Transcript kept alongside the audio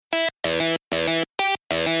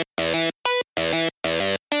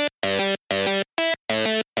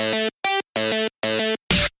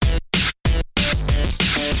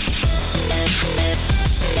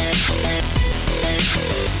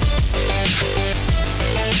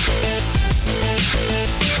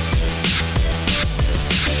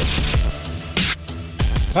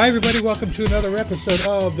Hi, everybody. Welcome to another episode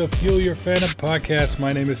of the Fuel Your Fandom podcast.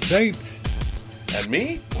 My name is Saint. And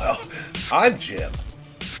me? Well, I'm Jim.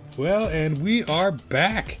 Well, and we are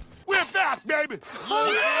back. We're back, baby!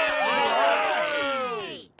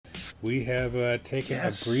 We have taken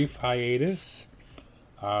a brief hiatus,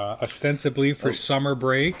 ostensibly for summer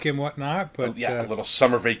break and whatnot. But a little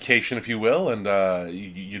summer vacation, if you will, and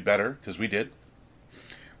you'd better, because we did.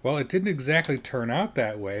 Well, it didn't exactly turn out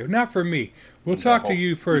that way. Not for me. We'll talk to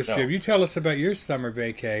you first, Jim. You tell us about your summer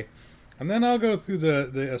vacay, and then I'll go through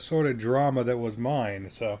the assorted drama that was mine.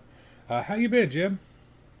 So, how you been, Jim?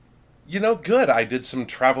 You know, good. I did some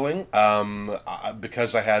traveling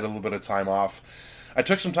because I had a little bit of time off. I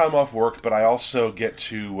took some time off work, but I also get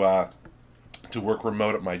to work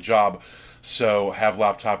remote at my job. So, have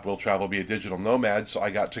laptop, will travel, be a digital nomad. So I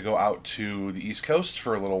got to go out to the East Coast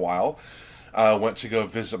for a little while. Went to go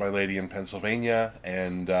visit my lady in Pennsylvania,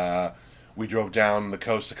 and we drove down the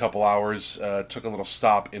coast a couple hours, took a little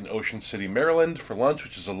stop in Ocean City, Maryland for lunch,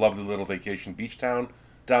 which is a lovely little vacation beach town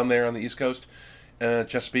down there on the East Coast,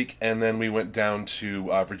 Chesapeake, and then we went down to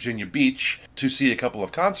Virginia Beach to see a couple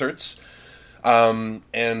of concerts, and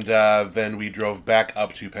then we drove back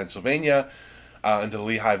up to Pennsylvania, into the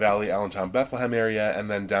Lehigh Valley, Allentown, Bethlehem area, and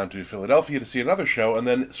then down to Philadelphia to see another show, and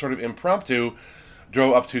then sort of impromptu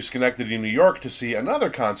drove up to Schenectady, New York to see another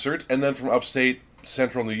concert, and then from upstate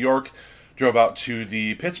central New York, drove out to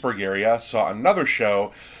the Pittsburgh area, saw another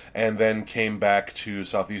show, and then came back to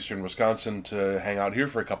southeastern Wisconsin to hang out here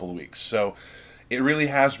for a couple of weeks. So it really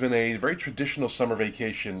has been a very traditional summer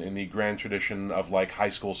vacation in the grand tradition of like high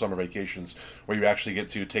school summer vacations, where you actually get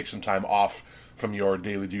to take some time off from your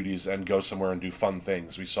daily duties and go somewhere and do fun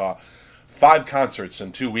things. We saw 5 concerts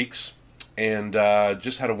in 2 weeks. And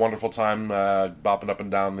just had a wonderful time bopping up and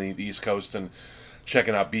down the East Coast and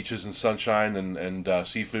checking out beaches and sunshine and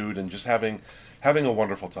seafood and just having a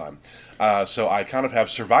wonderful time. So I kind of have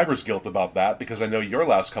survivor's guilt about that because I know your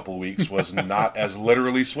last couple of weeks was not as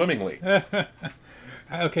literally swimmingly.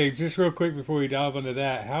 Okay, just real quick before we delve into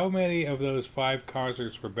that, how many of those 5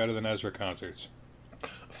 concerts were better than Ezra concerts?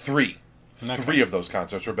 3. Okay. 3 of those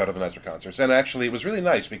concerts were better than Ezra concerts. And actually it was really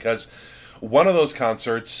nice because one of those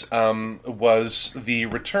concerts was the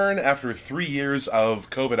return after 3 years of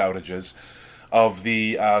COVID outages of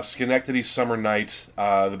the Schenectady Summer Night,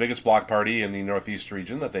 the biggest block party in the Northeast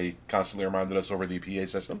region that they constantly reminded us over the PA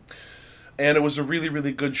system. And it was a really,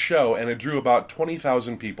 really good show, and it drew about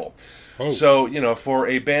 20,000 people. Oh. So, you know, for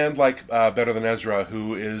a band like Better Than Ezra,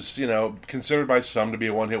 who is, you know, considered by some to be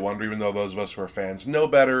a one-hit wonder, even though those of us who are fans know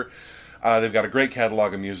better. They've got a great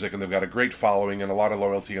catalog of music, and they've got a great following and a lot of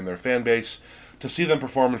loyalty in their fan base. To see them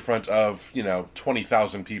perform in front of, you know,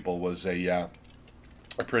 20,000 people was a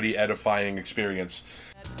pretty edifying experience.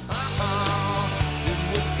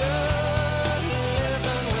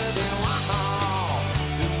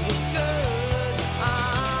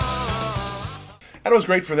 And it was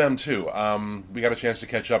great for them, too. We got a chance to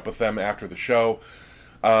catch up with them after the show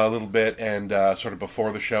a little bit, and sort of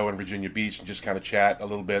before the show in Virginia Beach, and just kind of chat a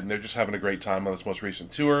little bit, and they're just having a great time on this most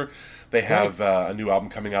recent tour. They have a new album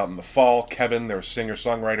coming out in the fall. Kevin, their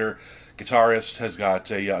singer-songwriter, guitarist, has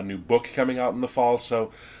got a new book coming out in the fall,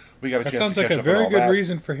 so we got a chance to catch up on all that. That sounds like a very good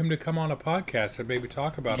reason for him to come on a podcast and maybe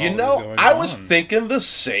talk about all that's going on. I was thinking the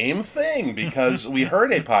same thing, because we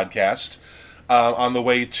heard a podcast on the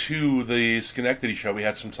way to the Schenectady show. We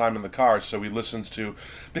had some time in the car, so we listened to,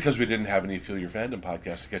 because we didn't have any Feel Your Fandom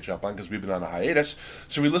podcast to catch up on, because we've been on a hiatus,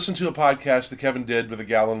 so we listened to a podcast that Kevin did with a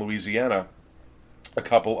gal in Louisiana a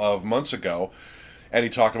couple of months ago, and he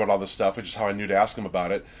talked about all this stuff, which is how I knew to ask him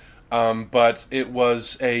about it. But it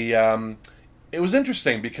was it was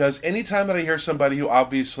interesting, because anytime that I hear somebody who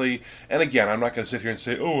obviously, and again, I'm not going to sit here and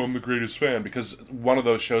say, oh, I'm the greatest fan, because one of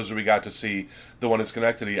those shows that we got to see, the one in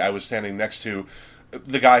Schenectady, I was standing next to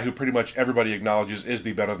the guy who pretty much everybody acknowledges is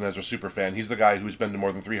the Better Than Ezra superfan. He's the guy who's been to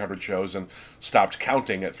more than 300 shows and stopped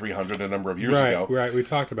counting at 300 a number of years ago. Right, we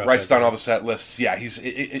talked about Writes down all the set lists. Yeah, he's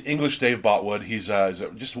English Dave Botwood. He's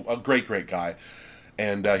just a great guy.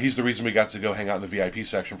 And he's the reason we got to go hang out in the VIP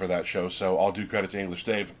section for that show, so all due credit to English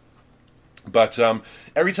Dave. But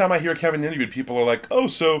every time I hear Kevin interviewed, people are like, oh,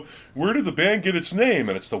 so where did the band get its name?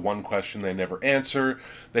 And it's the one question they never answer.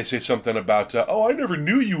 They say something about, oh, I never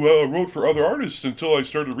knew you wrote for other artists until I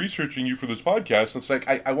started researching you for this podcast. And it's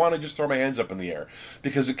like, I want to just throw my hands up in the air,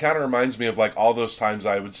 because it kind of reminds me of like all those times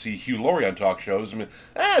I would see Hugh Laurie on talk shows. I mean,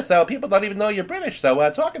 so people don't even know you're British, so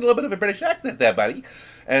talking a little bit of a British accent there, buddy.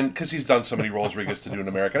 And because he's done so many roles where he gets to do an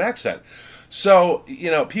American accent. So,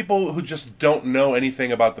 you know, people who just don't know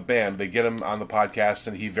anything about the band, they get him on the podcast,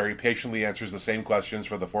 and he very patiently answers the same questions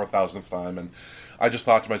for the 4,000th time. And I just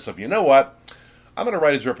thought to myself, you know what? I'm going to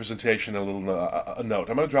write his representation a little a note.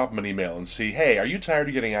 I'm going to drop him an email and see, hey, are you tired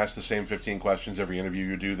of getting asked the same 15 questions every interview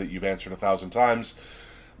you do that you've answered 1,000 times?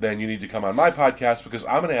 Then you need to come on my podcast because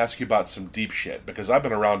I'm going to ask you about some deep shit because I've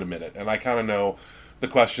been around a minute and I kind of know the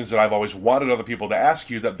questions that I've always wanted other people to ask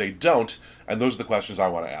you that they don't, and those are the questions I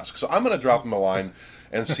want to ask. So I'm going to drop him a line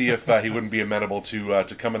and see if he wouldn't be amenable to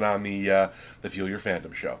coming on the Fuel Your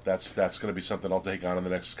Fandom show. That's going to be something I'll take on in the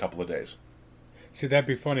next couple of days. See, that'd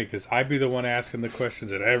be funny because I'd be the one asking the questions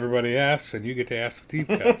that everybody asks, and you get to ask the deep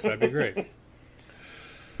cuts. That'd be great.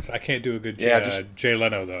 So I can't do a good Jay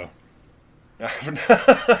Leno, though.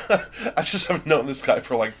 I just have known this guy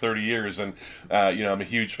for like 30 years, and I'm a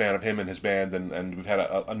huge fan of him and his band, and we've had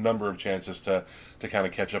a number of chances to kind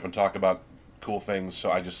of catch up and talk about cool things.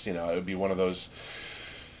 So I just, it would be one of those.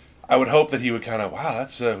 I would hope that he would kind of, wow,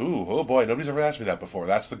 that's oh boy, nobody's ever asked me that before.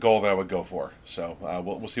 That's the goal that I would go for. So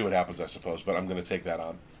we'll see what happens, I suppose. But I'm going to take that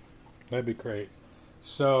on. That'd be great.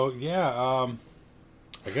 So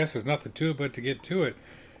I guess there's nothing to it but to get to it.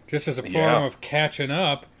 Just as a form of catching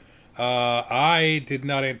up. I did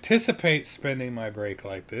not anticipate spending my break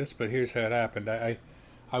like this, but here's how it happened. I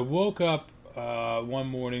woke up one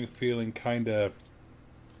morning feeling kind of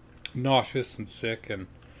nauseous and sick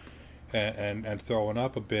and throwing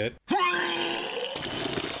up a bit.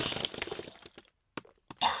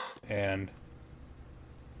 And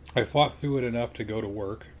I fought through it enough to go to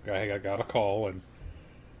work. I got a call, and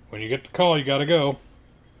when you get the call, you got to go.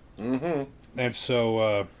 Mm-hmm. And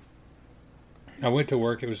so I went to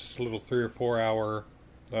work. It was a little 3 or 4 hour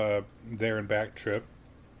there and back trip.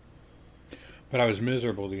 But I was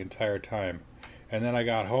miserable the entire time. And then I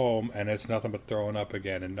got home, and it's nothing but throwing up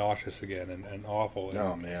again and nauseous again and awful. And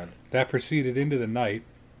oh, man. That proceeded into the night.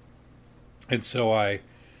 And so I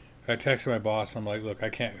texted my boss. I'm like, look, I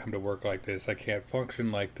can't come to work like this. I can't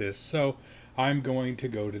function like this. So I'm going to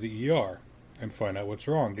go to the ER and find out what's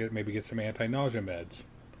wrong. Maybe get some anti-nausea meds.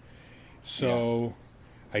 So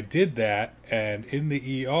I did that, and in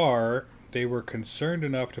the ER, they were concerned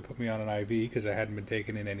enough to put me on an IV because I hadn't been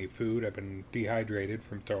taking in any food. I've been dehydrated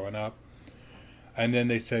from throwing up. And then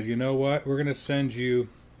they said, you know what, we're going to send you,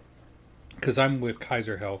 because I'm with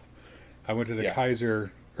Kaiser Health. I went to the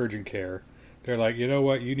Kaiser Urgent Care. They're like, you know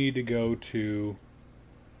what, you need to go to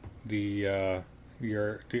the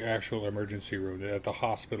actual emergency room at the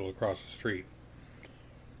hospital across the street.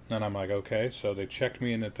 And I'm like, okay. So they checked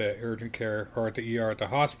me in at the urgent care, or at the ER at the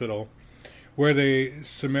hospital, where they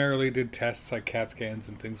summarily did tests like CAT scans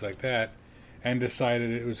and things like that, and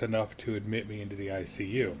decided it was enough to admit me into the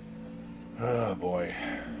ICU. Oh, boy.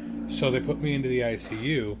 So they put me into the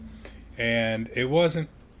ICU, and it wasn't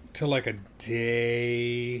till like a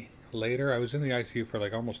day later. I was in the ICU for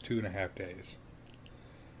like almost 2.5 days.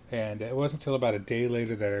 And it wasn't until about a day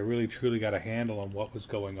later that I really truly got a handle on what was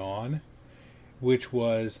going on, which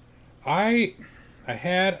was I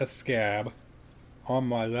had a scab on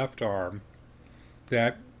my left arm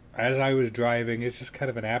that, as I was driving, it's just kind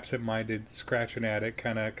of an absent-minded scratching at it,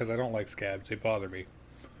 kind of, because I don't like scabs. They bother me.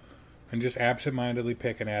 And just absent-mindedly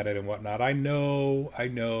picking at it and whatnot. I know,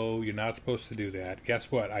 you're not supposed to do that.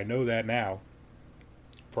 Guess what? I know that now,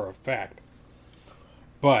 for a fact.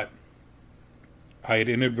 But I had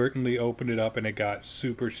inadvertently opened it up and it got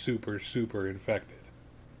super, super, super infected.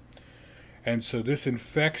 And so this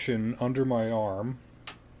infection under my arm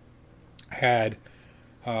had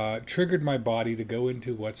triggered my body to go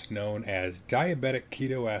into what's known as diabetic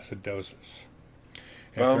ketoacidosis.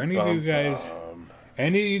 And for any of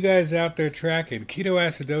you guys out there tracking,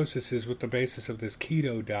 ketoacidosis is what the basis of this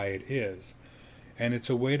keto diet is. And it's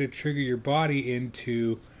a way to trigger your body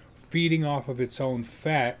into feeding off of its own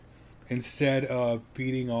fat instead of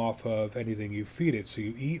feeding off of anything you feed it. So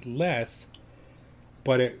you eat less,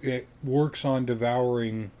 but it works on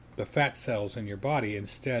devouring the fat cells in your body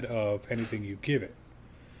instead of anything you give it.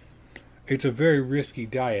 It's a very risky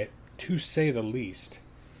diet, to say the least.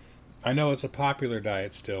 I know it's a popular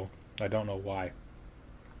diet still. I don't know why.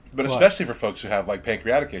 But especially for folks who have like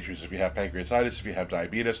pancreatic issues. If you have pancreatitis, if you have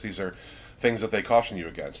diabetes, these are things that they caution you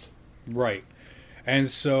against. Right.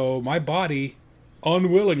 And so my body,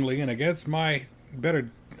 unwillingly and against my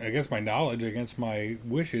knowledge, against my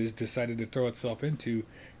wishes, decided to throw itself into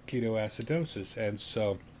ketoacidosis. And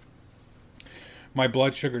so my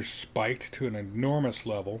blood sugar spiked to an enormous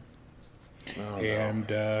level. Oh,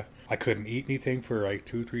 and I couldn't eat anything for like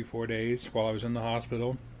 2, 3, 4 days while I was in the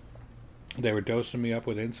hospital. They were dosing me up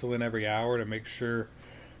with insulin every hour to make sure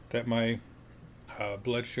that my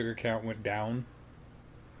blood sugar count went down.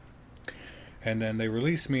 And then they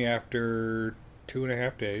released me after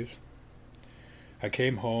 2.5 days. I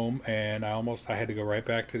came home and I had to go right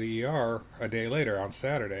back to the ER a day later on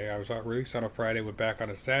Saturday. I was released on a Friday, went back on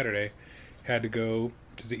a Saturday, had to go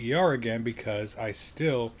to the ER again because I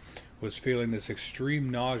still was feeling this extreme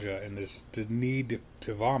nausea and this need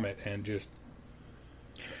to vomit and just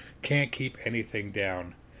can't keep anything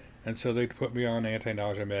down. And so they put me on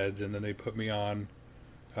anti-nausea meds, and then they put me on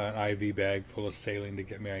an IV bag full of saline to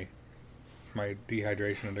get my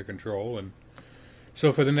dehydration under control. And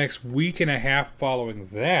so for the next week and a half following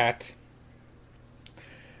that,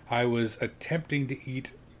 I was attempting to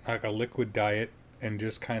eat like a liquid diet and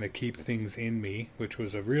just kind of keep things in me, which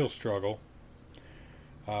was a real struggle.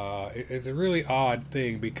 It's a really odd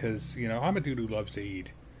thing because, I'm a dude who loves to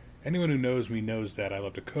eat. Anyone who knows me knows that. I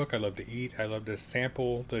love to cook, I love to eat, I love to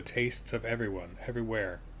sample the tastes of everyone,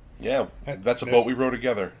 everywhere. Yeah, that's a boat we row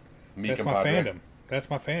together. That's my fandom. That's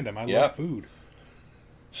my fandom. I love food.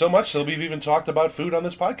 So much so we've even talked about food on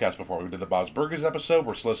this podcast before. We did the Bob's Burgers episode.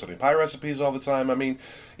 We're soliciting pie recipes all the time. I mean,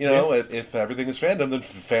 if everything is fandom, then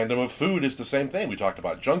fandom of food is the same thing. We talked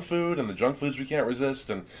about junk food and the junk foods we can't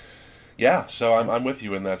resist, and so I'm with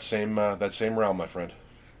you in that same realm, my friend.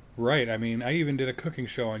 Right. I mean, I even did a cooking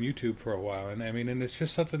show on YouTube for a while, and it's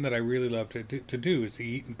just something that I really love to do is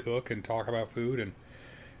eat and cook and talk about food,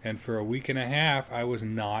 and for a week and a half, I was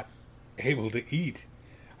not able to eat.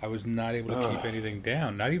 I was not able to keep anything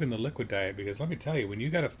down, not even the liquid diet, because let me tell you, when you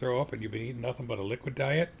got to throw up and you've been eating nothing but a liquid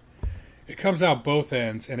diet, it comes out both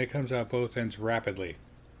ends, and it comes out both ends rapidly.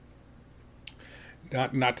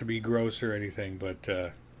 Not to be gross or anything, but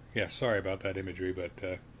sorry about that imagery,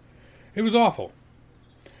 but it was awful.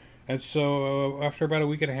 And so after about a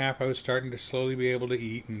week and a half, I was starting to slowly be able to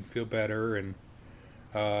eat and feel better. And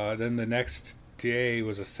then the next day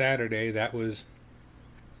was a Saturday. That was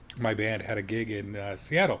my band had a gig in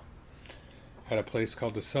Seattle. Had a place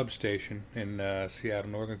called the Substation in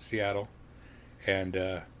Seattle, northern Seattle. And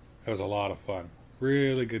it was a lot of fun.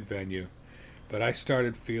 Really good venue. But I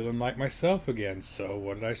started feeling like myself again. So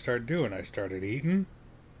what did I start doing? I started eating.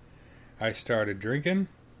 I started drinking.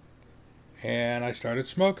 And I started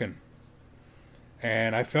smoking.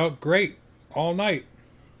 And I felt great all night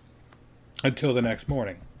until the next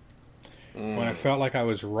morning. When I felt like I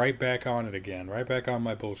was right back on it again, right back on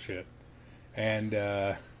my bullshit. And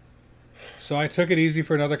so I took it easy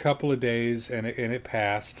for another couple of days, and it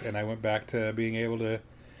passed, and I went back to being able to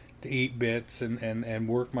eat bits and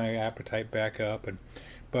work my appetite back up.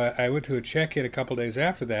 But I went to a check-in a couple of days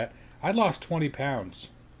after that. I'd lost 20 pounds.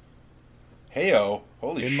 Hey-o.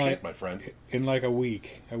 Holy shit, my friend. In like a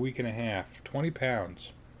week and a half. 20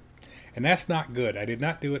 pounds. And that's not good. I did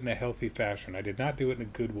not do it in a healthy fashion. I did not do it in a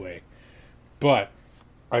good way. But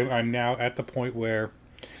I'm now at the point where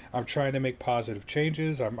I'm trying to make positive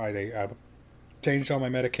changes. I've changed all my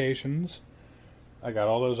medications. I got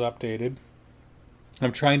all those updated.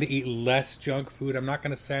 I'm trying to eat less junk food. I'm not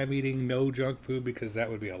going to say I'm eating no junk food because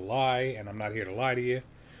that would be a lie, and I'm not here to lie to you.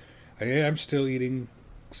 I am still eating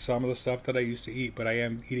some of the stuff that I used to eat, but I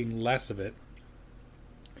am eating less of it.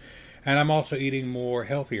 And I'm also eating more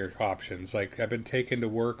healthier options. Like I've been taking to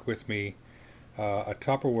work with me a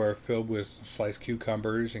Tupperware filled with sliced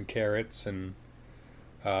cucumbers and carrots, and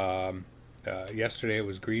yesterday it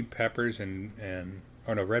was green peppers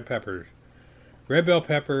red peppers, red bell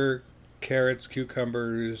pepper, carrots,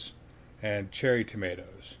 cucumbers, and cherry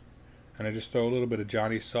tomatoes. And I just throw a little bit of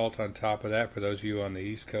Johnny's salt on top of that. For those of you on the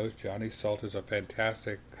East Coast, Johnny's salt is a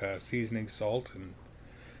fantastic seasoning salt, and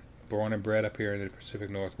born and bred up here in the Pacific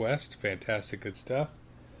Northwest. Fantastic good stuff.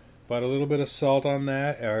 But a little bit of salt on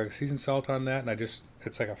that, or seasoned salt on that, and it's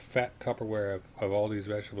like a fat Tupperware of all these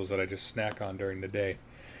vegetables that I just snack on during the day,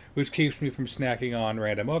 which keeps me from snacking on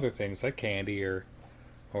random other things like candy or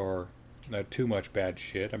too much bad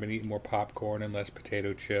shit. I've been eating more popcorn and less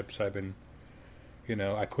potato chips. I've been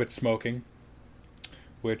I quit smoking,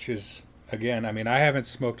 which is, again, I haven't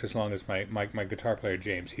smoked as long as my guitar player,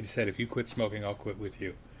 James. He said, if you quit smoking, I'll quit with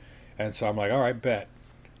you. And so I'm like, all right, bet.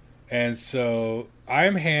 And so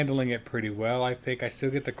I'm handling it pretty well. I think I still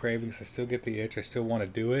get the cravings. I still get the itch. I still want to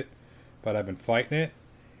do it, but I've been fighting it.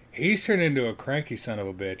 He's turned into a cranky son of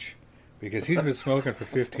a bitch because he's been smoking for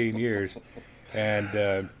 15 years.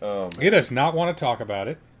 And he does not want to talk about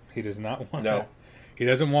it. He does not want to. He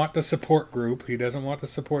doesn't want the support group. He doesn't want the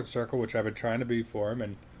support circle, which I've been trying to be for him,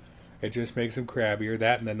 and it just makes him crabbier.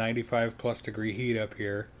 That and the 95-plus degree heat up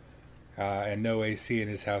here, and no AC in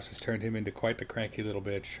his house has turned him into quite the cranky little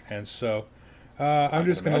bitch. And so I'm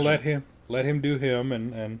just going to let him do him,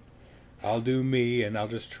 and I'll do me, and I'll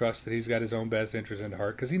just trust that he's got his own best interest in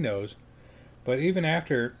heart, because he knows. But even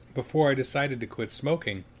before I decided to quit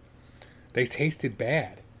smoking, they tasted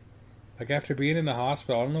bad. Like after being in the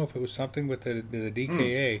hospital, I don't know if it was something with the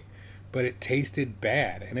DKA, but it tasted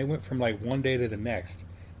bad, and it went from like one day to the next.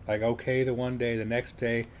 Like okay the one day, the next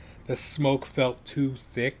day, the smoke felt too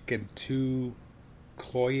thick and too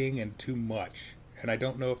cloying and too much. And I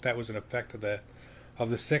don't know if that was an effect of the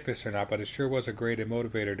sickness or not, but it sure was a great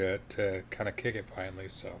motivator to kind of kick it finally.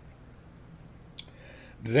 So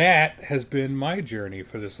that has been my journey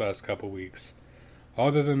for this last couple weeks.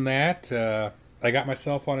 Other than that, I got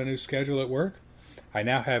myself on a new schedule at work. I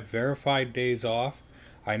now have verified days off.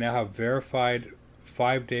 I now have verified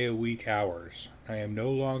 5-day-a-week hours. I am no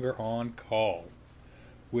longer on call,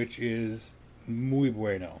 which is muy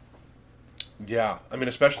bueno. Yeah, I mean,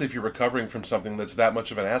 especially if you're recovering from something that's that much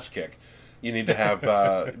of an ass kick, you need to have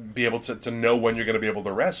be able to know when you're going to be able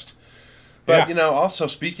to rest. But also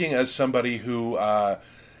speaking as somebody who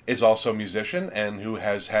is also a musician and who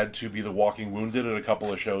has had to be the walking wounded at a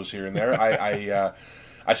couple of shows here and there, I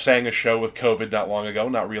sang a show with COVID not long ago,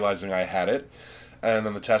 not realizing I had it. And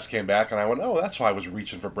then the test came back, and I went, oh, that's why I was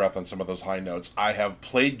reaching for breath on some of those high notes. I have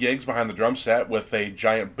played gigs behind the drum set with a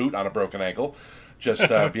giant boot on a broken ankle, just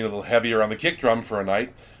being a little heavier on the kick drum for a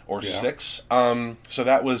night or 6. So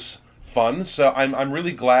that was fun. So I'm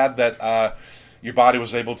really glad that your body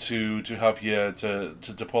was able to help you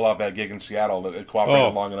to pull off that gig in Seattle. That it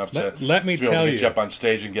cooperated long enough to be able to get you up on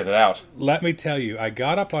stage and get it out. Let me tell you, I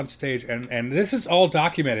got up on stage, and this is all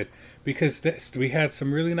documented, because we had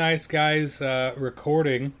some really nice guys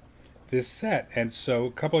recording this set. And so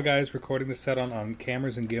a couple of guys recording the set on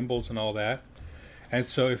cameras and gimbals and all that. And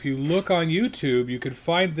so if you look on YouTube, you can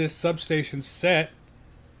find this Substation set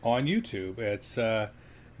on YouTube. It's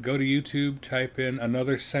go to YouTube, type in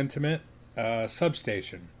Another Sentiment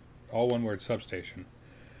Substation. All one word, Substation.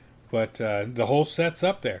 But the whole set's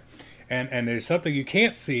up there. And there's something you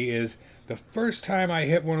can't see is the first time I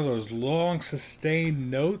hit one of those long sustained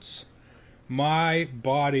notes, my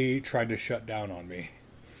body tried to shut down on me.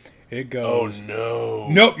 It goes, oh no.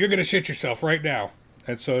 Nope, you're going to shit yourself right now.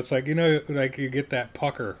 And so it's like, like you get that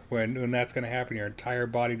pucker when that's going to happen. Your entire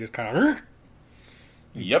body just kind of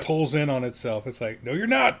pulls in on itself. It's like, no, you're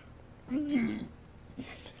not.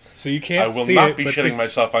 So you can't see it. I will not be shitting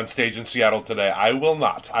myself on stage in Seattle today. I will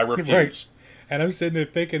not. I refuse. Right. And I'm sitting there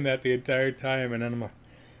thinking that the entire time, and then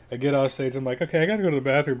I get off stage, I'm like, okay, I got to go to the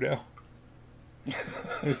bathroom now.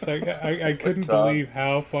 It's like, I couldn't believe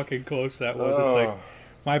how fucking close that was. It's like,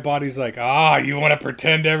 my body's like, you want to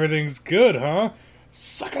pretend everything's good, huh?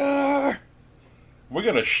 Sucker! We're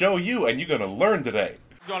going to show you, and you're going to learn today.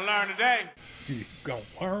 You're going to learn today. You're going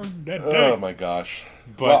to learn today. Oh, my gosh.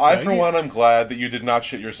 But, well, I, for one, am glad that you did not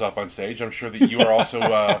shit yourself on stage. I'm sure that you are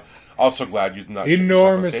also also glad you did not shit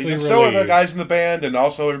yourself on stage. And so are the guys in the band, and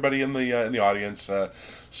also everybody in the audience.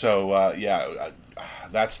 That's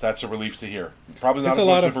a relief to hear. Probably not as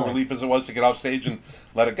much of a relief as it was to get off stage and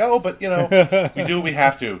let it go, but, we do what we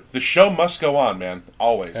have to. The show must go on, man.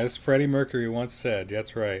 Always. As Freddie Mercury once said.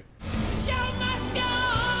 That's right. The show must go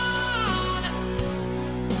on.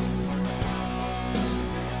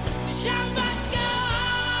 The show must go on.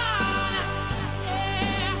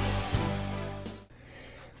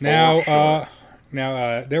 Yeah.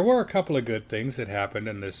 Now, there were a couple of good things that happened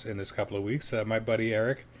in this couple of weeks. My buddy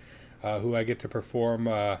Eric, who I get to perform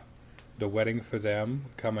the wedding for them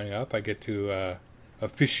coming up. I get to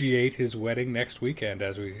officiate his wedding next weekend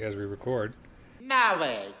as we record.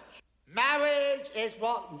 Marriage is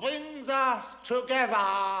what brings us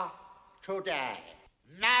together today.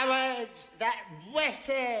 Marriage, that blessed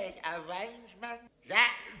arrangement,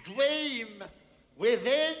 that dream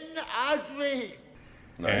within a dream.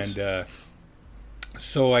 Nice. And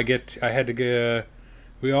so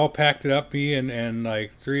we all packed it up, me and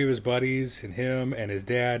like 3 of his buddies and him and his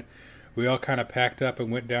dad. We all kind of packed up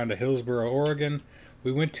and went down to Hillsboro, Oregon.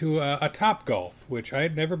 We went to a Topgolf, which I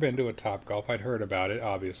had never been to a Topgolf. I'd heard about it,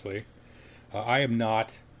 obviously. I am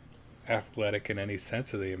not athletic in any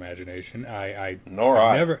sense of the imagination. I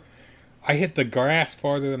hit the grass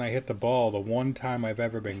farther than I hit the ball the one time I've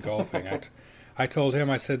ever been golfing. I told him,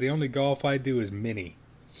 I said, the only golf I do is mini.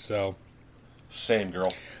 So, same,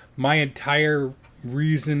 girl. My entire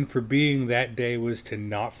reason for being that day was to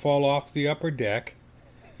not fall off the upper deck,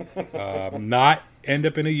 not end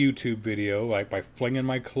up in a YouTube video, like by flinging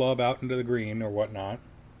my club out into the green or whatnot.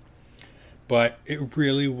 But it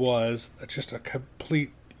really was just a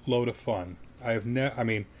complete load of fun.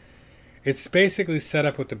 It's basically set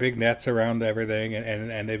up with the big nets around everything,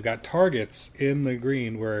 and they've got targets in the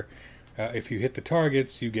green where if you hit the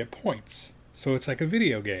targets, you get points. So it's like a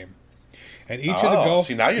video game. And each of the golf...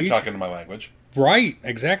 See, now you're talking to my language. Right,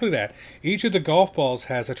 exactly that. Each of the golf balls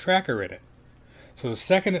has a tracker in it. So the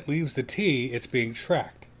second it leaves the tee, it's being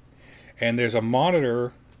tracked. and there's a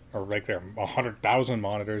monitor, or like there are 100,000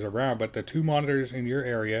 monitors around, but the 2 monitors in your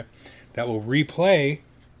area that will replay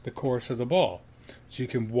the course of the ball. So you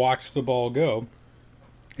can watch the ball go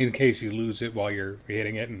in case you lose it while you're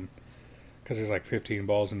hitting it, and because there's like 15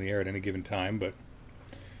 balls in the air at any given time. But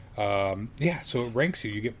so it ranks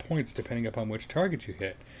you. You get points depending upon which target you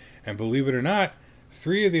hit. And believe it or not,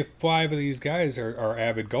 3 of the 5 of these guys are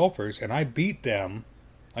avid golfers, and I beat them.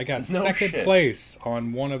 I got second place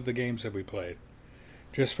on one of the games that we played,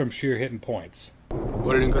 just from sheer hitting points.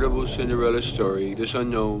 What an incredible Cinderella story. This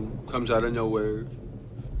unknown comes out of nowhere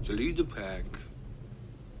to lead the pack.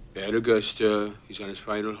 At Augusta, he's on his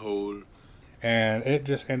final hole. And it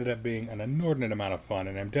just ended up being an inordinate amount of fun,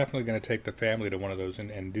 and I'm definitely going to take the family to one of those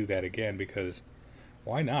and do that again, because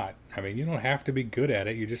why not? I mean, you don't have to be good at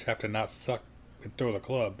it. You just have to not suck and throw the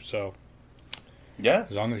club. So, yeah,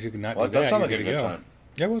 as long as you can not do that, that sounds like a good time.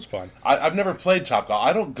 Yeah, it was fun. I've never played Topgolf.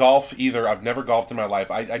 I don't golf either. I've never golfed in my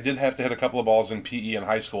life. I did have to hit a couple of balls in PE in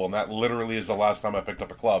high school, and that literally is the last time I picked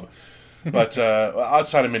up a club. But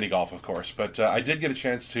outside of mini golf, of course. But I did get a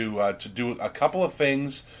chance to do a couple of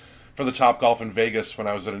things for the Topgolf in Vegas when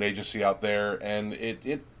I was at an agency out there, and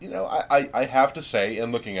I have to say,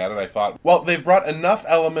 in looking at it, I thought, well, they've brought enough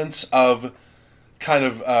elements of kind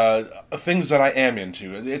of things that I am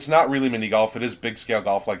into. It's not really mini golf; it is big scale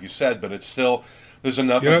golf, like you said, but it's still there's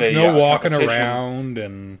enough of a no walking around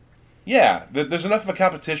and. Yeah, there's enough of a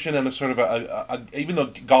competition and a sort of a even though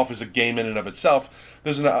golf is a game in and of itself,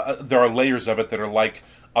 there are layers of it that are like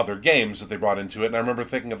other games that they brought into it. And I remember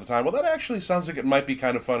thinking at the time, well, that actually sounds like it might be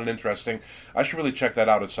kind of fun and interesting. I should really check that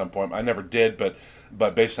out at some point. I never did, but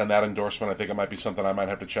based on that endorsement, I think it might be something I might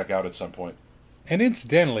have to check out at some point. And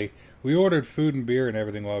incidentally, we ordered food and beer and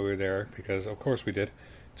everything while we were there, because of course we did.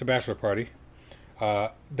 It's a bachelor party.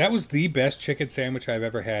 That was the best chicken sandwich I've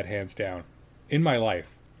ever had, hands down, in my life.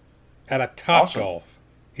 At a Topgolf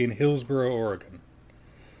in Hillsboro, Oregon.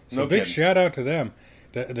 So no big kidding. shout out to them.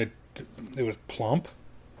 It was plump.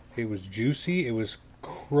 It was juicy. It was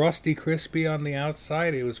crusty, crispy on the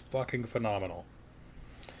outside. It was fucking phenomenal.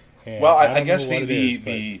 And well, I guess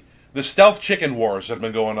the stealth chicken wars that have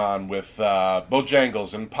been going on with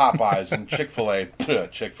Bojangles and Popeyes and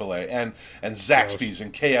Chick-fil-A and Zaxby's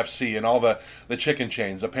and KFC and all the chicken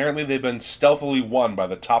chains. Apparently, they've been stealthily won by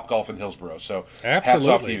the Topgolf in Hillsboro. So hats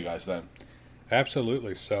off to you guys then.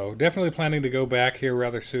 Absolutely. So definitely planning to go back here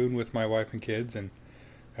rather soon with my wife and kids and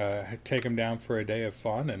take them down for a day of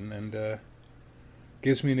fun, and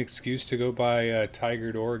gives me an excuse to go by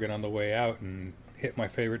Tigard, Oregon on the way out and hit my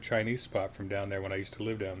favorite Chinese spot from down there when I used to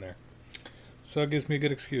live down there. So it gives me a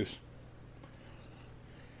good excuse.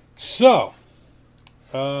 So,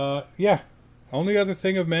 only other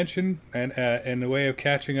thing of mention and in the way of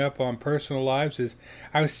catching up on personal lives is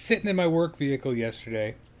I was sitting in my work vehicle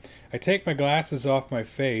yesterday. I take my glasses off my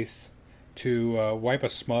face to wipe a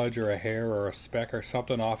smudge or a hair or a speck or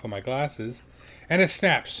something off of my glasses, and it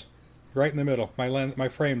snaps right in the middle. My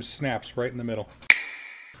frame snaps right in the middle.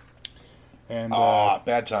 And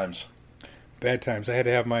bad times. Bad times. I had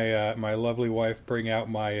to have my lovely wife bring out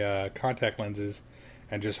my contact lenses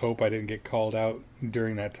and just hope I didn't get called out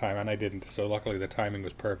during that time, and I didn't. So luckily the timing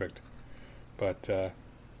was perfect. But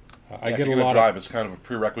I get a lot drive. It's kind of a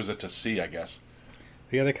prerequisite to see, I guess.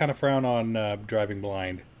 Yeah, they kind of frown on driving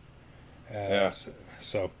blind.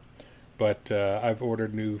 But I've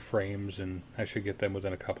ordered new frames, and I should get them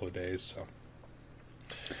within a couple of days. So.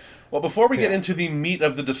 Well, before we get into the meat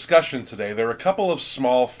of the discussion today, there are a couple of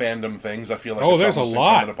small fandom things I feel like there's a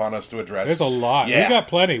lot incumbent upon us to address. There's a lot. Yeah. We got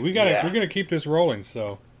plenty. We're gonna keep this rolling.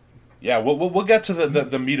 So. Yeah, we'll get to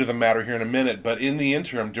the meat of the matter here in a minute, but in the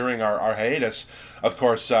interim, during our hiatus, of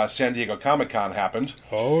course, San Diego Comic-Con happened.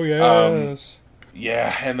 Oh, yes.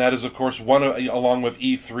 Yeah, and that is, of course, one along with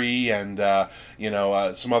E3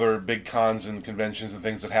 and some other big cons and conventions and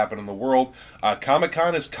things that happen in the world.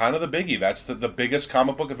 Comic-Con is kind of the biggie. That's the biggest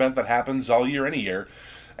comic book event that happens all year, any year.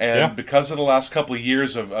 And because of the last couple of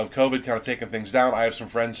years of COVID kind of taking things down, I have some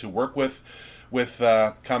friends who work with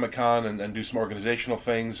Comic-Con and do some organizational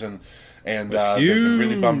things, and they've been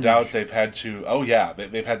really bummed out. They've had to,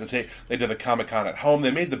 they did the Comic-Con at home.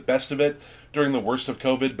 They made the best of it during the worst of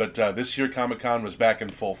COVID, but this year Comic-Con was back in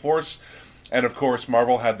full force. And of course,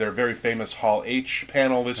 Marvel had their very famous Hall H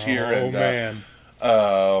panel this year.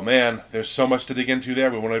 Oh man, there's so much to dig into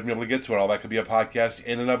there. We won't even be able to get to it all. That could be a podcast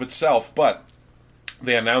in and of itself. But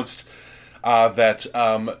they announced that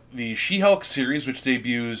the She-Hulk series, which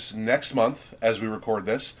debuts next month as we record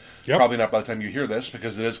this, probably not by the time you hear this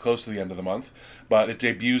because it is close to the end of the month, but it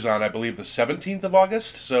debuts on, I believe, the 17th of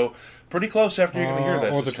August, so pretty close after you're going to hear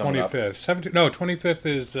this. Or the 25th. 25th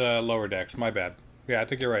is Lower Decks, my bad. Yeah, I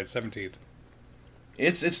think you're right. 17th.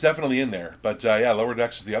 It's definitely in there, but yeah, Lower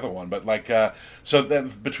Decks is the other one. But so then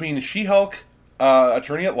between She-Hulk,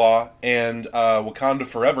 Attorney at Law, and Wakanda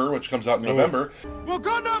Forever, which comes out in November,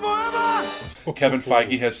 Wakanda forever! Kevin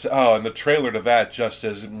Feige has and the trailer to that just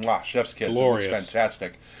is chef's kiss. Glorious. It looks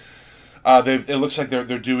fantastic. It looks like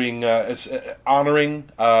they're doing honoring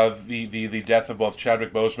the death of both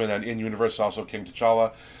Chadwick Boseman and in universe also King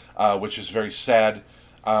T'Challa, which is very sad.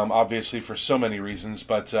 Obviously for so many reasons,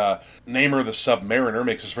 but Namor the Submariner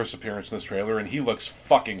makes his first appearance in this trailer, and he looks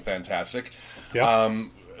fucking fantastic.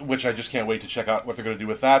 Yep. Which I just can't wait to check out what they're going to do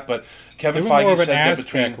with that. But Kevin They went more Feige of an said that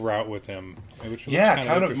Aztec between route with him. Which looks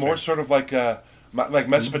kind of more interesting. sort of like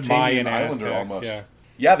Mesopotamian Mayan Islander Aztec, almost. yeah.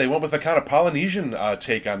 Yeah, they went with a kind of Polynesian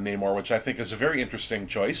take on Namor, which I think is a very interesting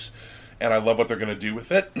choice. And I love what they're going to do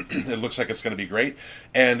with it. It looks like it's going to be great.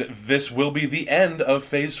 And this will be the end of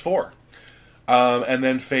Phase 4. And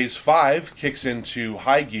then Phase 5 kicks into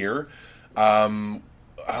high gear.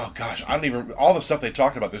 Oh, gosh, I don't even... All the stuff they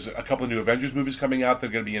talked about. There's a couple of new Avengers movies coming out that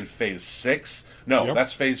are going to be in Phase 6. No, Yep.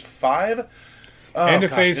 that's Phase 5? Oh, End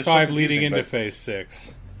of gosh, Phase it's so 5 confusing, leading into but- Phase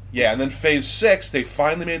 6. Yeah, and then Phase 6, they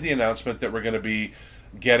finally made the announcement that we're going to be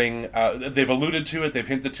getting... they've alluded to it, they've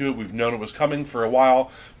hinted to it, we've known it was coming for a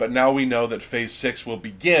while, but now we know that Phase 6 will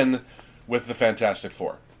begin with the Fantastic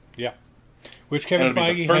Four. Yeah. Which And Kevin it'll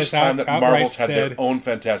be the Feige first has time that outright Marvel's had said... their own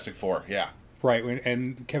Fantastic Four, yeah. Right,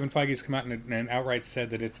 and Kevin Feige's come out and outright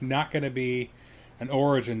said that it's not going to be an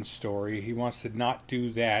origin story. He wants to not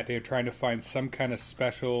do that. They're trying to find some kind of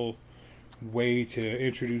special way to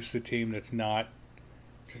introduce the team that's not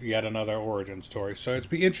yet another origin story. So it's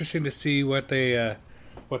be interesting to see what they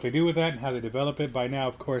do with that and how they develop it. By now,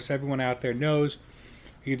 of course, everyone out there knows,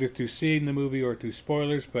 either through seeing the movie or through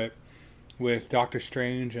spoilers, but with Doctor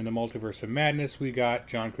Strange and the Multiverse of Madness, we got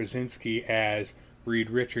John Krasinski as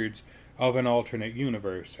Reed Richards of an alternate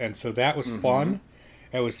universe. And so that was fun.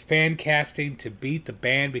 It was fan casting to beat the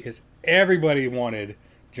band because everybody wanted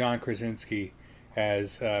John Krasinski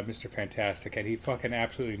as Mr. Fantastic, and he fucking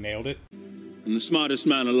absolutely nailed it. And the smartest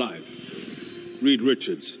man alive, Reed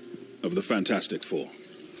Richards of the Fantastic Four.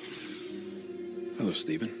 Hello,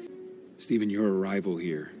 Stephen. Stephen, your arrival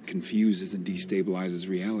here confuses and destabilizes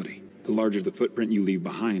reality. The larger the footprint you leave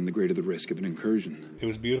behind, the greater the risk of an incursion. It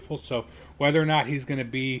was beautiful. So whether or not he's going to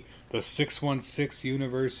be the 616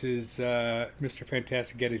 universe's Mr.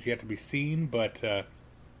 Fantastic yet is yet to be seen, but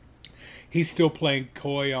he's still playing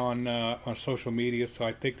coy on social media, so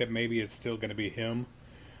I think that maybe it's still going to be him.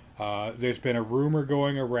 There's been a rumor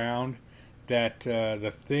going around that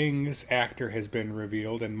the Things actor has been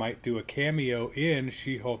revealed and might do a cameo in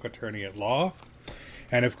She-Hulk Attorney at Law.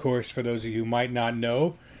 And of course, for those of you who might not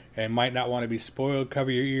know and might not want to be spoiled,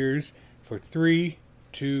 cover your ears for 3,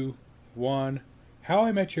 2, 1. How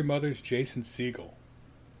I Met Your Mother's Jason Segel.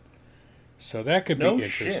 So that could be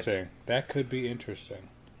interesting. Shit. That could be interesting.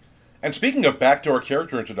 And speaking of backdoor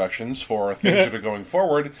character introductions for things that are going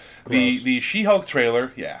forward, the She-Hulk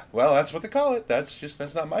trailer, yeah, well, that's what they call it. That's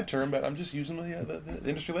not my term, but I'm just using the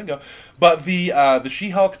industry lingo. But the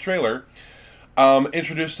She-Hulk trailer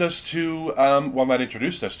reintroduced us to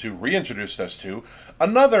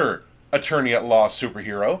another Attorney at Law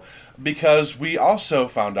superhero, because we also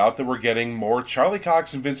found out that we're getting more Charlie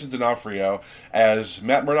Cox and Vincent D'Onofrio as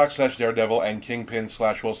Matt Murdock / Daredevil and Kingpin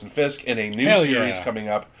 / Wilson Fisk in a new Hell series yeah. coming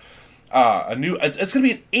up. It's going to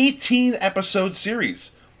be an 18 episode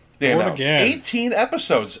series. They Born announced Again. 18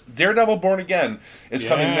 episodes. Daredevil Born Again is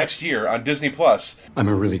coming Yes. next year on Disney Plus. I'm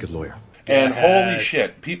a really good lawyer. And holy Yes.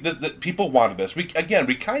 shit, people wanted this. We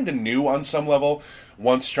kind of knew on some level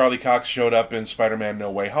once Charlie Cox showed up in Spider-Man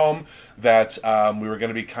No Way Home that we were going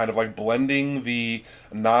to be kind of like blending the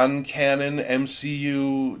non-canon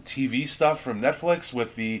MCU TV stuff from Netflix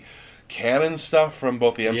with the canon stuff from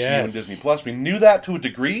both the MCU and Yes. Disney Plus. We knew that to a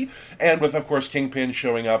degree, and with, of course, Kingpin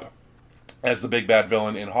showing up as the big bad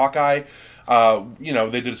villain in Hawkeye.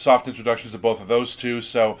 They did soft introductions of both of those two,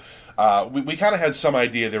 so we kind of had some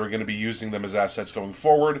idea they were going to be using them as assets going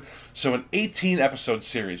forward. So an 18-episode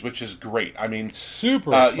series, which is great. I mean, Super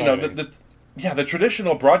exciting. the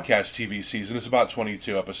traditional broadcast TV season is about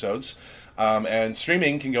 22 episodes. And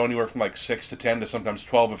streaming can go anywhere from like 6 to 10 to sometimes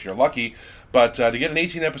 12 if you're lucky. But to get an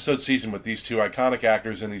 18-episode season with these two iconic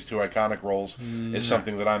actors in these two iconic roles is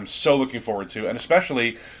something that I'm so looking forward to. And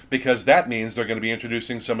especially because that means they're going to be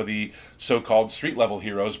introducing some of the so-called street-level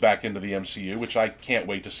heroes back into the MCU, which I can't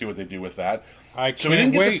wait to see what they do with that. So we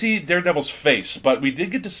didn't get to see Daredevil's face, but we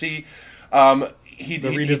did get to see the he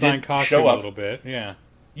redesigned did costume show a up. little bit, yeah.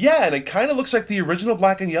 Yeah, and it kind of looks like the original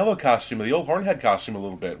black and yellow costume, the old Hornhead costume a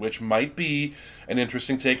little bit, which might be an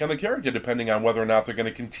interesting take on the character, depending on whether or not they're going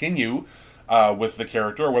to continue with the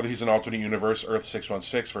character, or whether he's an alternate universe, Earth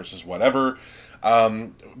 616 versus whatever.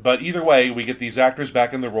 But either way, we get these actors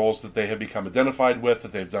back in the roles that they have become identified with,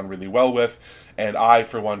 that they've done really well with, and I,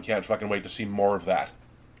 for one, can't fucking wait to see more of that.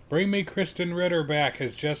 Bring me Kristen Ritter back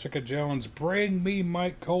as Jessica Jones. Bring me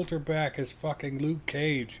Mike Coulter back as fucking Luke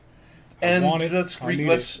Cage. And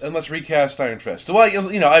let's recast Iron Fist. Well,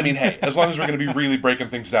 I mean, hey, as long as we're going to be really breaking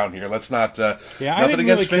things down here, let's not. Nothing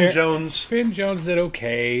against Finn Jones. Finn Jones did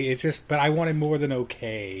okay. It's just, but I wanted more than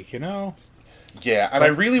okay. Yeah, and I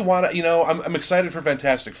really want to. I'm excited for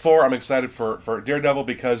Fantastic Four. I'm excited for Daredevil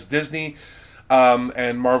because Disney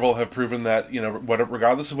and Marvel have proven that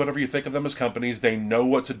regardless of whatever you think of them as companies, they know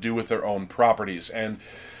what to do with their own properties. And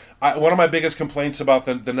one of my biggest complaints about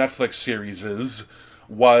the Netflix series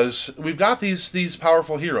was we've got these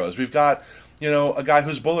powerful heroes. We've got a guy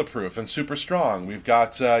who's bulletproof and super strong. We've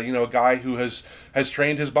got a guy who has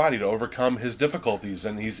trained his body to overcome his difficulties,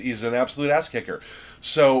 and he's an absolute ass kicker.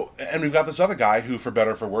 So, and we've got this other guy who, for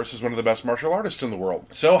better or for worse, is one of the best martial artists in the world.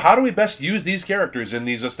 So how do we best use these characters in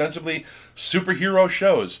these ostensibly superhero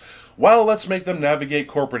shows? Well, let's make them navigate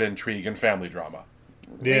corporate intrigue and family drama.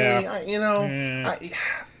 Yeah,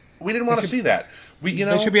 we didn't want to see that.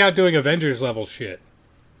 They should be out doing Avengers level shit.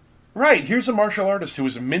 Right, here's a martial artist who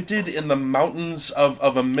was minted in the mountains of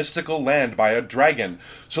a mystical land by a dragon.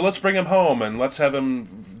 So let's bring him home and let's have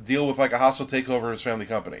him deal with like a hostile takeover of his family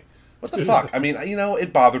company. What the fuck? I mean,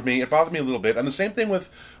 it bothered me. It bothered me a little bit. And the same thing with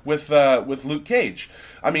Luke Cage.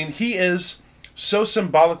 I mean, he is so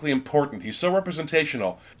symbolically important. He's so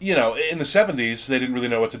representational. In the 70s, they didn't really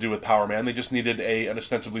know what to do with Power Man. They just needed an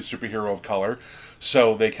ostensibly superhero of color.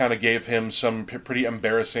 So they kind of gave him some pretty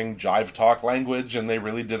embarrassing jive talk language, and they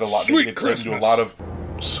really did a lot. They played into a lot of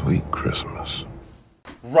Sweet Christmas.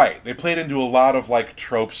 Right. They played into a lot of like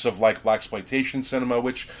tropes of like blaxploitation cinema,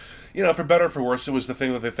 which, for better or for worse, it was the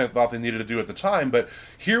thing that they thought they needed to do at the time. But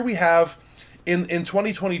here we have in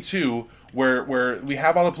 2022, where we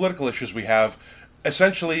have all the political issues we have.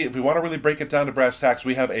 Essentially, if we want to really break it down to brass tacks,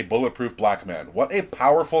 we have a bulletproof black man. What a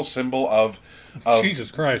powerful symbol of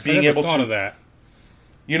Jesus Christ! Being I never able thought to of that.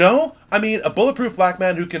 I mean, a bulletproof black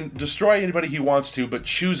man who can destroy anybody he wants to, but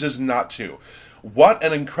chooses not to. What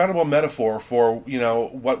an incredible metaphor for,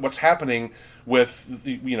 what's happening with,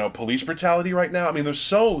 police brutality right now. I mean, there's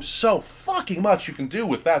so fucking much you can do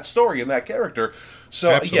with that story and that character.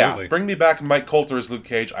 So, Absolutely. Yeah, bring me back Mike Coulter as Luke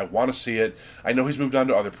Cage. I want to see it. I know he's moved on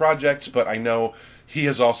to other projects, but I know he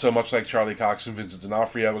has also, much like Charlie Cox and Vincent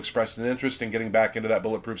D'Onofrio, expressed an interest in getting back into that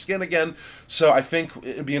bulletproof skin again. So I think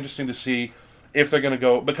it'd be interesting to see if they're going to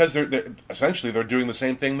go, because they're essentially doing the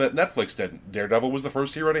same thing that Netflix did. Daredevil was the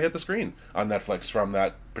first hero to hit the screen on Netflix from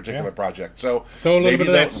that particular project. So throw a little bit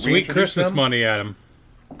of that sweet Christmas money at him.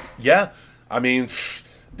 Yeah, I mean,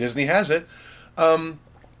 Disney has it.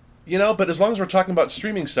 But as long as we're talking about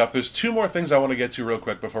streaming stuff, there's two more things I want to get to real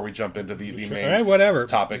quick before we jump into the main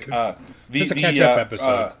topic. It's a catch-up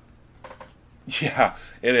episode. Yeah,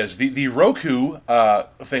 it is. The Roku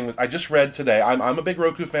thing I just read today. I'm a big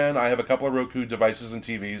Roku fan. I have a couple of Roku devices and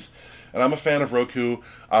TVs, and I'm a fan of Roku.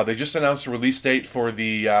 They just announced a release date for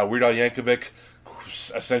the Weird Al Yankovic,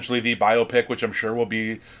 essentially the biopic, which I'm sure will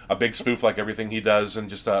be a big spoof like everything he does, and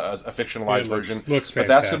just a fictionalized version. Looks but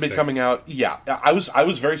that's going to be coming out. Yeah, I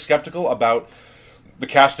was very skeptical about the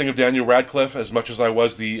casting of Daniel Radcliffe as much as I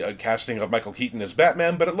was the casting of Michael Keaton as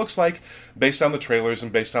Batman, but it looks like, based on the trailers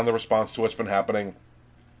and based on the response to what's been happening,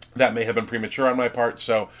 that may have been premature on my part,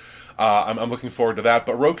 so I'm looking forward to that.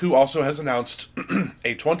 But Roku also has announced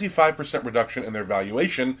a 25% reduction in their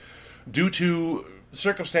valuation due to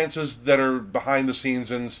circumstances that are behind the scenes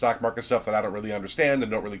and stock market stuff that I don't really understand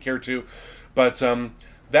and don't really care to, but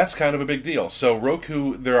that's kind of a big deal. So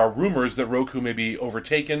Roku, there are rumors that Roku may be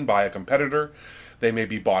overtaken by a competitor. They may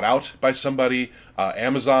be bought out by somebody.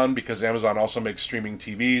 Amazon, because Amazon also makes streaming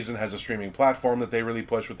TVs and has a streaming platform that they really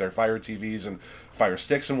push with their Fire TVs and Fire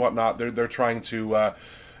Sticks and whatnot. They're trying to.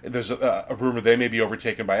 There's a rumor they may be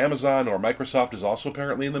overtaken by Amazon, or Microsoft is also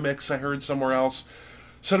apparently in the mix. I heard somewhere else.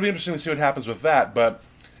 So it'll be interesting to see what happens with that. But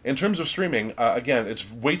in terms of streaming, again,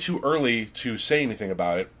 it's way too early to say anything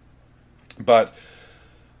about it. But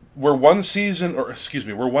we're one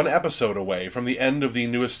episode away from the end of the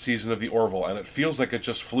newest season of The Orville, and it feels like it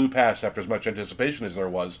just flew past after as much anticipation as there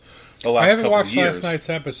was the last couple of years. I haven't watched last night's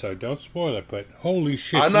episode. Don't spoil it, but holy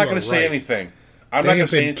shit, I'm not going to say anything. I'm not going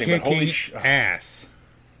to say anything, but holy shit. Ass.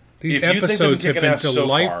 These episodes have been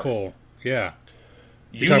delightful. Yeah.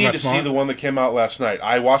 You need to see the one that came out last night.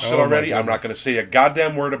 I watched it already. I'm not going to say a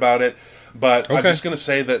goddamn word about it, but I'm just going to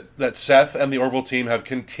say that Seth and the Orville team have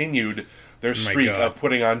continued their streak of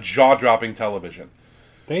putting on jaw-dropping television.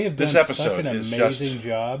 They have done this episode such an is amazing just,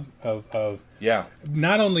 job of yeah,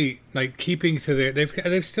 not only like keeping to their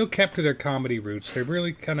they've still kept to their comedy roots. They've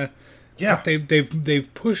really kind of they've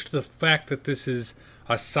pushed the fact that this is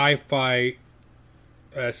a sci-fi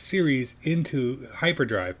series into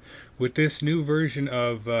hyperdrive with this new version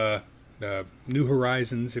of New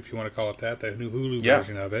Horizons, if you want to call it that, the new Hulu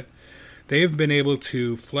version of it. They've been able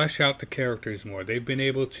to flesh out the characters more. They've been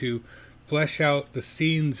able to flesh out the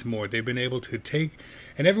scenes more. They've been able to take...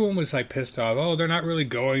 And everyone was like pissed off. Oh, they're not really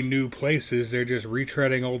going new places. They're just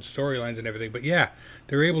retreading old storylines and everything. But yeah,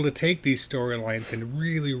 they're able to take these storylines and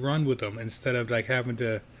really run with them instead of like having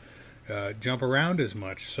to jump around as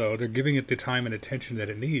much. So they're giving it the time and attention that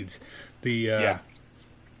it needs. The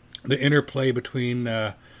interplay between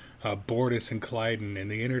Bortus and Clyden, and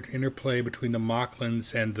the interplay between the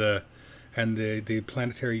Mocklans and the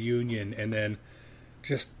Planetary Union, and then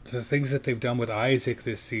just the things that they've done with Isaac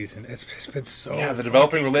this season. It's been so the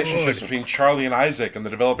developing relationships good. between Charlie and Isaac, and the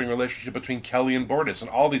developing relationship between Kelly and Bortus, and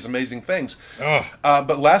all these amazing things.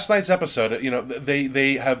 But last night's episode,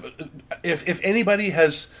 they have, if anybody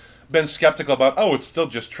has been skeptical about, it's still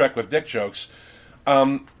just Trek with dick jokes,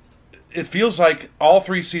 it feels like all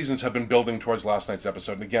 3 seasons have been building towards last night's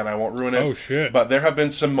episode. And again, I won't ruin it. Oh, shit. But there have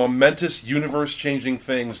been some momentous, universe-changing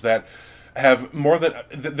things that have more than...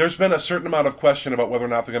 There's been a certain amount of question about whether or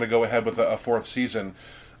not they're going to go ahead with a 4th season.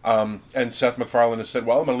 And Seth MacFarlane has said,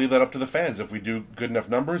 well, I'm going to leave that up to the fans. If we do good enough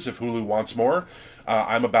numbers, if Hulu wants more,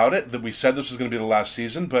 I'm about it. That we said this was going to be the last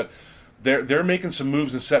season, but they're making some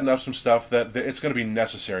moves and setting up some stuff that it's going to be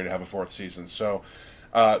necessary to have a 4th season. So...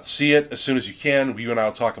 see it as soon as you can. You and I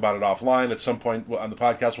will talk about it offline at some point on the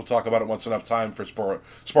podcast. We'll talk about it once enough time for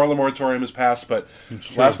spoiler moratorium has passed. But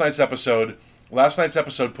last night's episode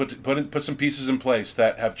put some pieces in place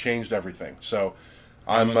that have changed everything. So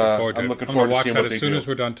I'm looking forward to seeing what they do. As soon as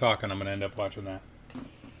we're done talking, I'm going to end up watching that.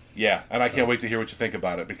 Yeah, and I can't wait to hear what you think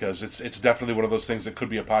about it, because it's definitely one of those things that could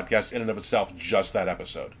be a podcast in and of itself, just that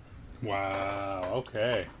episode. Wow.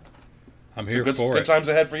 Okay. I'm here for it. Good times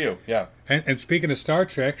ahead for you, yeah. And speaking of Star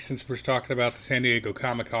Trek, since we're talking about the San Diego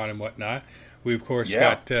Comic-Con and whatnot, we, of course,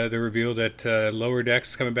 got the reveal that Lower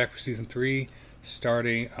Decks is coming back for Season 3,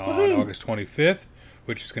 starting on August 25th,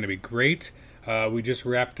 which is going to be great. We just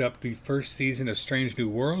wrapped up the first season of Strange New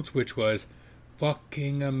Worlds, which was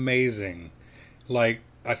fucking amazing. Like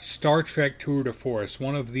a Star Trek tour de force,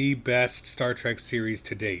 one of the best Star Trek series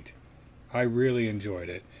to date. I really enjoyed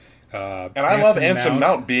it. And I love Anson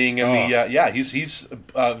Mount being in he's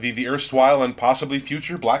the erstwhile and possibly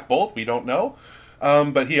future Black Bolt. We don't know,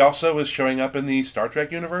 but he also is showing up in the Star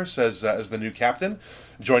Trek universe as the new captain,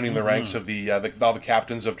 joining the ranks of all the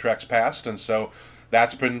captains of Trek's past, and so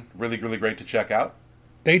that's been really, really great to check out.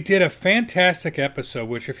 They did a fantastic episode,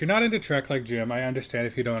 which if you're not into Trek like Jim, I understand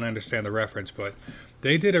if you don't understand the reference, but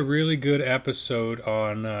they did a really good episode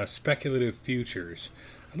on speculative futures.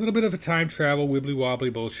 A little bit of a time travel, wibbly-wobbly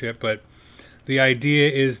bullshit, but the idea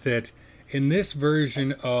is that in this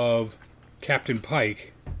version of Captain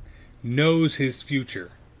Pike knows his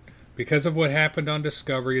future. Because of what happened on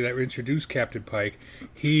Discovery that introduced Captain Pike,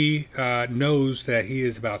 he knows that he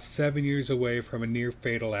is about 7 years away from a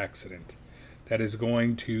near-fatal accident that is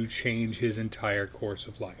going to change his entire course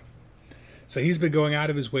of life. So he's been going out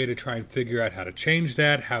of his way to try and figure out how to change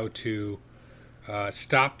that, how to...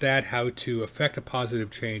 stop that, how to affect a positive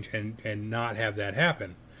change and not have that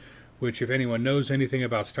happen. Which, if anyone knows anything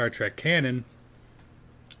about Star Trek canon,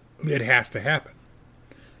 it has to happen.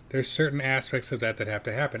 There's certain aspects of that have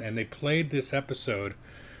to happen. And they played this episode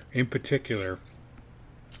in particular.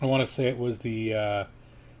 I want to say it was the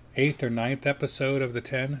 8th or 9th episode of the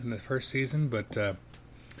 10 in the first season, but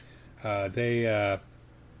they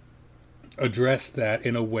addressed that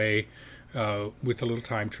in a way with a little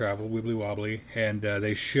time travel, wibbly wobbly, and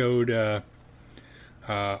they showed a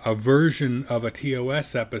version of a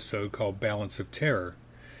TOS episode called Balance of Terror,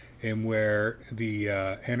 in where the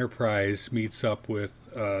Enterprise meets up with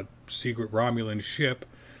a secret Romulan ship,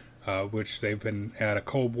 which they've been at a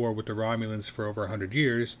Cold War with the Romulans for over 100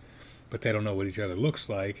 years, but they don't know what each other looks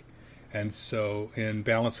like. And so in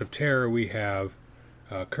Balance of Terror, we have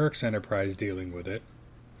Kirk's Enterprise dealing with it.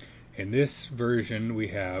 In this version, we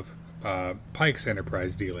have Pike's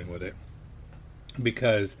Enterprise dealing with it,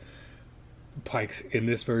 because Pike's in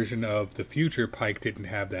this version of the future, Pike didn't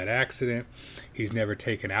have that accident. He's never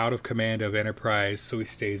taken out of command of Enterprise, so he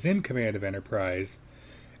stays in command of Enterprise,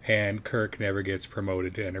 and Kirk never gets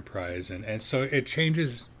promoted to Enterprise, and so it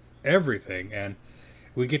changes everything, and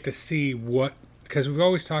we get to see what, because we've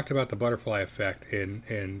always talked about the butterfly effect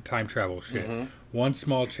in time travel shit. One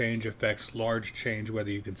small change affects large change, whether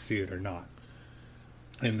you can see it or not.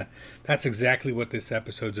 And that's exactly what this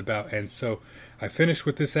episode's about. And so I finished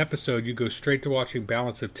with this episode. You go straight to watching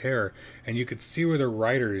Balance of Terror, and you could see where the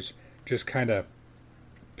writers just kind of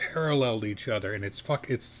paralleled each other, and it's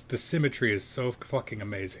the symmetry is so fucking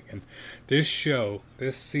amazing. And this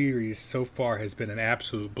series so far has been an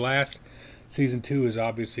absolute blast. Season 2 is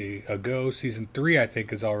obviously a go. Season 3, I think,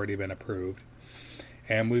 has already been approved.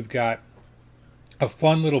 And we've got a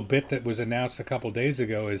fun little bit that was announced a couple days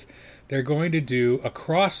ago is they're going to do a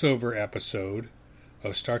crossover episode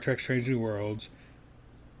of Star Trek Strange New Worlds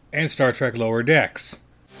and Star Trek Lower Decks.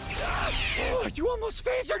 You almost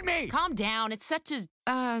phasered me! Calm down. It's such a...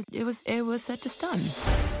 it was such a stun.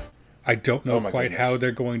 I don't know quite how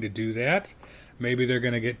they're going to do that. Maybe they're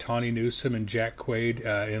going to get Tawny Newsome and Jack Quaid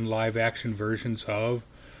in live-action versions of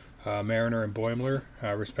Mariner and Boimler,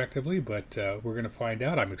 respectively. But we're going to find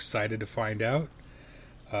out. I'm excited to find out.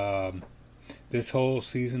 This whole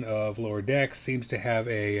season of Lower Decks seems to have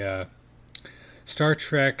a Star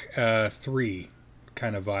Trek 3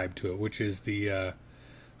 kind of vibe to it, which is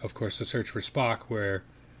of course, the search for Spock, where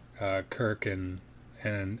Kirk and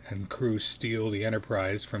crew steal the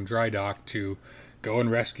Enterprise from dry dock to go and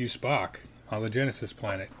rescue Spock on the Genesis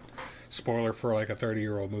planet. Spoiler for like a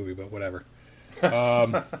 30-year-old movie, but whatever.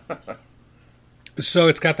 So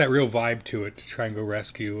it's got that real vibe to it to try and go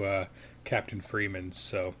rescue Captain Freeman.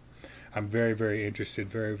 So I'm very, very interested,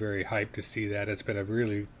 very, very hyped to see that. It's been a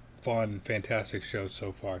really fun, fantastic show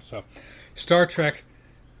so far. So Star Trek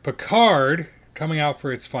Picard coming out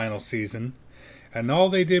for its final season, and all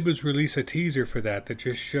they did was release a teaser for that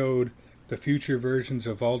just showed the future versions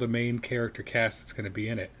of all the main character cast that's going to be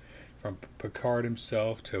in it, from Picard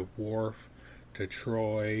himself to Worf to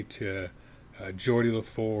Troy to Geordi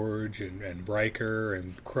LaForge and Riker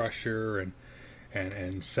and Crusher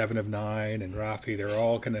and Seven of Nine and Raffi. They're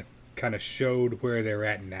all going to kind of showed where they're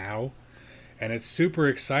at now, and it's super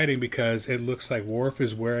exciting because it looks like Worf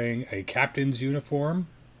is wearing a captain's uniform.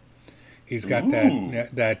 He's got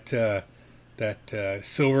that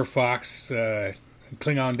Silver Fox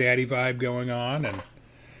Klingon Daddy vibe going on, and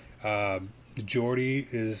Geordi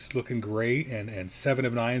is looking great, and Seven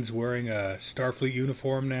of Nine's wearing a Starfleet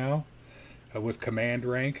uniform now with command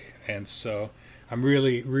rank, and so I'm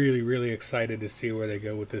really, really, really excited to see where they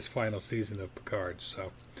go with this final season of Picard.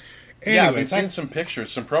 So, anyways, I've been seeing some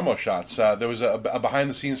pictures, some promo shots. There was a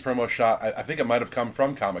behind-the-scenes promo shot. I think it might have come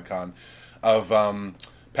from Comic-Con of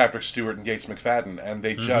Patrick Stewart and Gates McFadden, and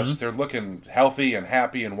they're looking healthy and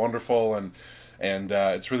happy and wonderful, and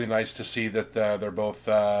it's really nice to see that they're both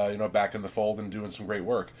back in the fold and doing some great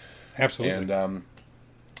work. Absolutely. And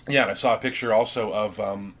and I saw a picture also of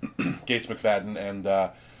Gates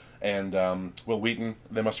McFadden and Will Wheaton.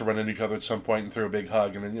 They must have run into each other at some point and threw a big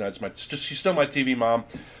hug, and she's still my TV mom,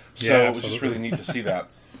 so it was just really neat to see that.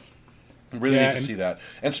 Really need to see that.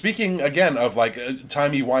 And speaking, again, of like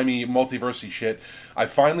timey-wimey multiversey shit, I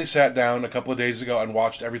finally sat down a couple of days ago and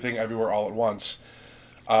watched Everything Everywhere All at Once.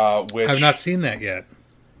 Which I've not seen that yet.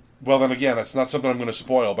 Well, then again, it's not something I'm going to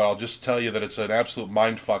spoil, but I'll just tell you that it's an absolute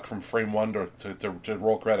mindfuck from frame one to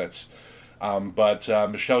roll credits. But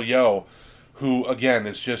Michelle Yeoh, who, again,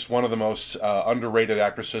 is just one of the most underrated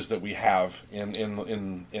actresses that we have in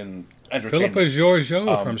entertainment. Philippa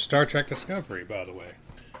Georgiou from Star Trek Discovery, by the way.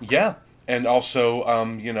 Yeah. And also,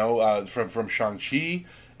 from Shang-Chi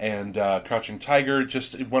and Crouching Tiger,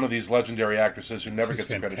 just one of these legendary actresses who never gets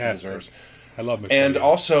the credit she deserves. I love Michelle And Yeoh.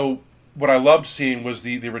 Also, what I loved seeing was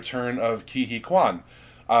the return of Ke Huy Quan,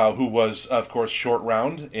 who was, of course, Short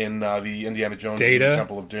Round in the Indiana Jones and the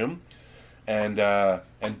Temple of Doom, and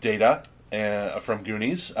Data from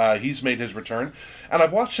Goonies. He's made his return. And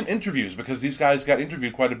I've watched some interviews, because these guys got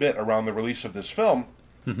interviewed quite a bit around the release of this film,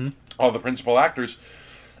 all the principal actors.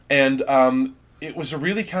 And it was a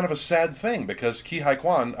really kind of a sad thing, because Ke Huy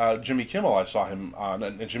Quan, Jimmy Kimmel, I saw him on,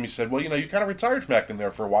 and Jimmy said, well, you kind of retired from acting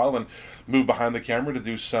there for a while and moved behind the camera to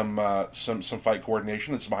do some fight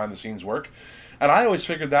coordination and some behind-the-scenes work. And I always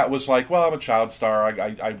figured that was like, well, I'm a child star.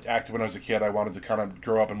 I acted when I was a kid. I wanted to kind of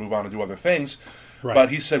grow up and move on and do other things. Right. But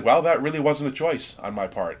he said, well, that really wasn't a choice on my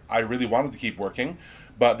part. I really wanted to keep working,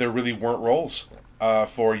 but there really weren't roles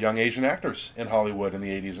for young Asian actors in Hollywood in the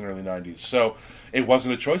 80s and early 90s. So it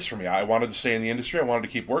wasn't a choice for me. I wanted to stay in the industry. I wanted to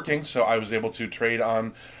keep working, so I was able to trade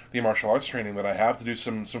on the martial arts training that I have to do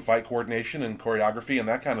some fight coordination and choreography and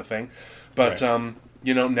that kind of thing. But,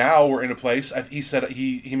 now we're in a place, he said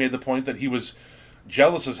he made the point that he was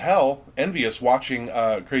jealous as hell, envious, watching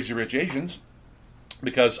Crazy Rich Asians,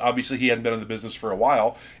 because obviously he hadn't been in the business for a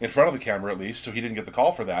while, in front of the camera at least, so he didn't get the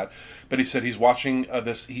call for that. But he said he's watching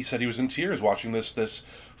this. He said he was in tears watching this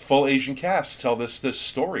full Asian cast tell this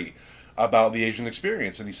story about the Asian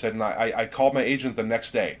experience. And he said, and I called my agent the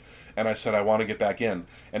next day, and I said, I want to get back in.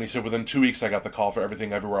 And he said, within 2 weeks, I got the call for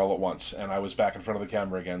Everything Everywhere All at Once, and I was back in front of the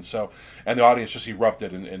camera again. So, and the audience just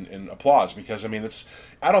erupted in applause, because, I mean,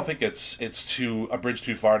 I don't think it's a bridge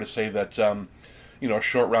too far to say that,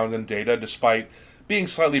 Short Round and Data, despite being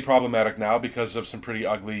slightly problematic now because of some pretty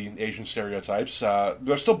ugly Asian stereotypes,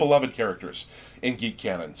 they're still beloved characters in geek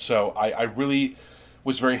canon. So I really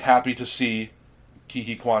was very happy to see Ke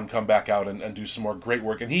Huy Quan come back out and do some more great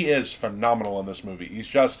work. And he is phenomenal in this movie. He's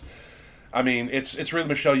just, I mean, it's really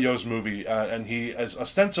Michelle Yeoh's movie, and he is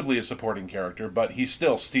ostensibly a supporting character, but he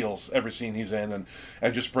still steals every scene he's in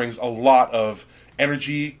and just brings a lot of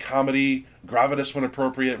energy, comedy, gravitas when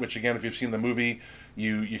appropriate, which, again, if you've seen the movie,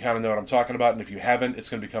 you kind of know what I'm talking about, and if you haven't, it's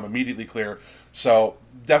going to become immediately clear. So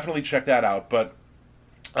definitely check that out, but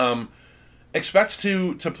expect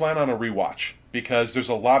to plan on a rewatch, because there's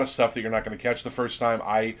a lot of stuff that you're not going to catch the first time.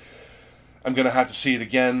 I'm going to have to see it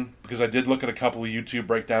again, because I did look at a couple of YouTube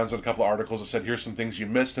breakdowns and a couple of articles that said, here's some things you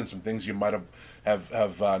missed and some things you might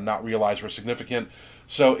have not realized were significant.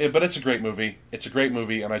 So, but it's a great movie. It's a great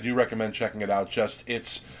movie, and I do recommend checking it out. Just,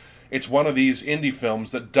 it's one of these indie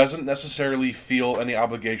films that doesn't necessarily feel any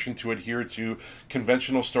obligation to adhere to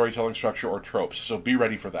conventional storytelling structure or tropes. So be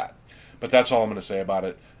ready for that. But that's all I'm going to say about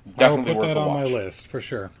it. Definitely worth a watch. I'll put that on my list, for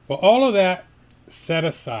sure. Well, all of that set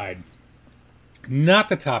aside, not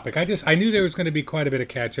the topic. I knew there was going to be quite a bit of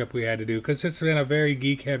catch-up we had to do, because it's been a very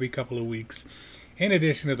geek-heavy couple of weeks, in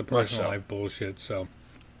addition to the personal life bullshit, so.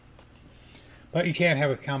 But you can't have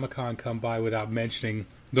a Comic-Con come by without mentioning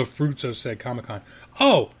the fruits of said Comic-Con.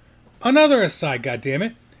 Oh! Another aside,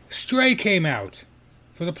 goddammit. Stray came out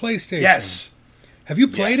for the PlayStation. Yes. Have you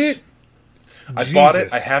played it? I bought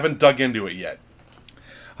it. I haven't dug into it yet.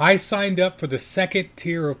 I signed up for the second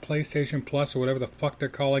tier of PlayStation Plus, or whatever the fuck they're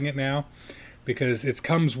calling it now, because it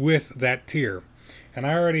comes with that tier. And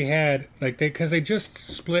I already had, because they just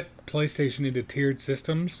split PlayStation into tiered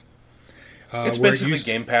systems. It's basically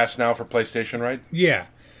Game Pass now for PlayStation, right? Yeah.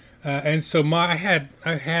 And so I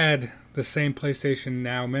had the same PlayStation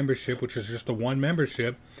Now membership, which is just the one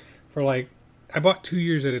membership, for I bought 2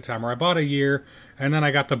 years at a time, or I bought a year, and then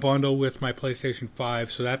I got the bundle with my PlayStation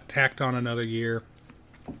 5, so that tacked on another year.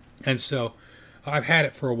 And so I've had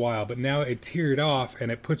it for a while, but now it tiered off,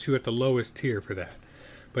 and it puts you at the lowest tier for that.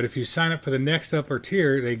 But if you sign up for the next upper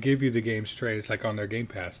tier, they give you the game straight. It's like on their Game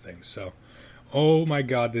Pass thing. So, oh my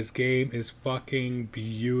god, this game is fucking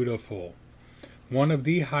beautiful. One of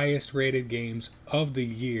the highest rated games of the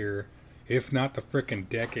year, if not the frickin'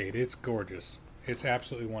 decade. It's gorgeous. It's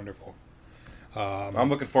absolutely wonderful. I'm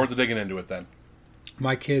looking forward to digging into it then.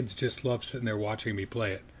 My kids just love sitting there watching me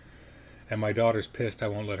play it. And my daughter's pissed I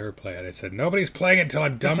won't let her play it. I said, nobody's playing it until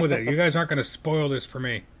I'm done with it. You guys aren't going to spoil this for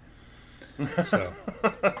me. So,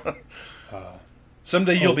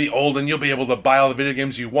 someday you'll be old and you'll be able to buy all the video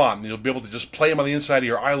games you want, and you'll be able to just play them on the inside of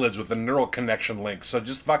your eyelids with a neural connection link. So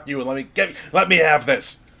just fuck you and let me have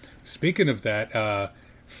this. Speaking of that,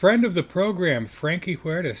 friend of the program, Frankie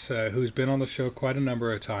Huertas, who's been on the show quite a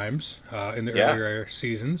number of times in the earlier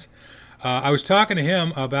seasons, I was talking to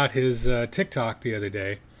him about his TikTok the other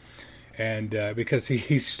day, and because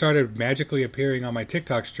he started magically appearing on my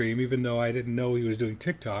TikTok stream, even though I didn't know he was doing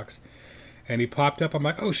TikToks, and he popped up. I'm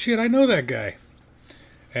like, oh shit, I know that guy.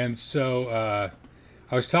 And so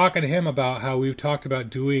I was talking to him about how we've talked about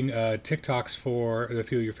doing TikToks for the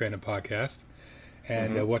Feel Your Fandom podcast,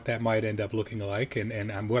 and what that might end up looking like.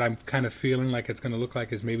 And what I'm kind of feeling like it's going to look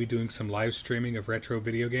like is maybe doing some live streaming of retro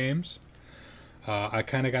video games. I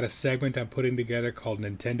kind of got a segment I'm putting together called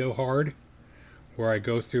Nintendo Hard, where I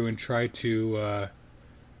go through and try to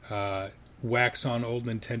wax on old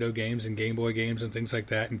Nintendo games and Game Boy games and things like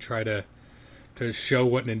that, and try to show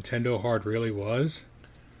what Nintendo Hard really was.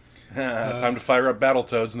 Time to fire up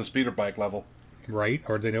Battletoads in the speeder bike level. Right,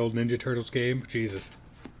 or the old Ninja Turtles game. Jesus.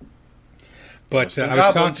 But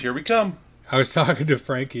here we come. I was talking to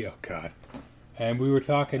Frankie. Oh God. And we were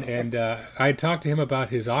talking, and I had talked to him about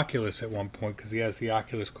his Oculus at one point, because he has the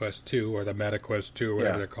Oculus Quest 2, or the Meta Quest 2, or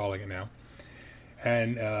whatever they're calling it now.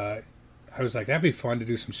 And I was like, that'd be fun to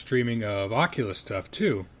do some streaming of Oculus stuff,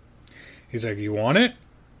 too. He's like, you want it?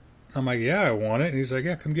 I'm like, yeah, I want it. And he's like,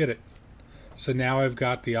 yeah, come get it. So now I've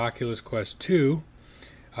got the Oculus Quest 2,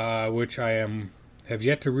 which I have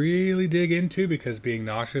yet to really dig into, because being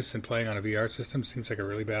nauseous and playing on a VR system seems like a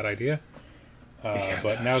really bad idea.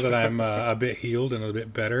 But now that I'm a bit healed and a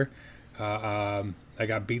bit better, I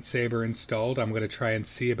got Beat Saber installed. I'm going to try and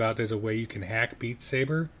see about there's a way you can hack Beat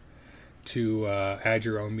Saber to add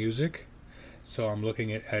your own music. So I'm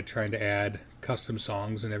looking at trying to add custom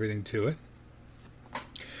songs and everything to it.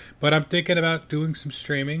 But I'm thinking about doing some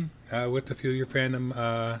streaming with the Fuel Your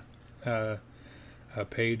Fandom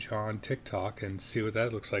page on TikTok and see what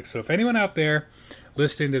that looks like. So if anyone out there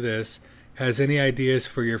listening to this has any ideas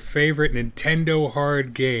for your favorite Nintendo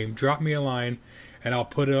hard game, drop me a line and I'll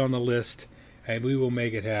put it on the list and we will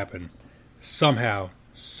make it happen. Somehow,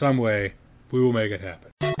 some way, we will make it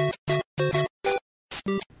happen.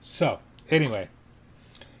 So, anyway,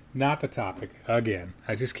 not the topic. Again,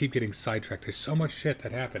 I just keep getting sidetracked. There's so much shit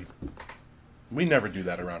that happened. We never do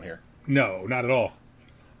that around here. No, not at all.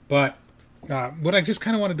 But what I just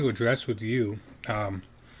kind of wanted to address with you,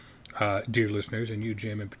 dear listeners, and you,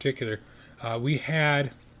 Jim, in particular, we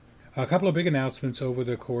had a couple of big announcements over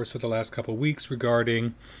the course of the last couple of weeks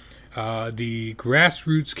regarding the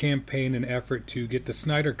grassroots campaign and effort to get the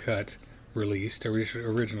Snyder Cut released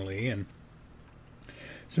originally, and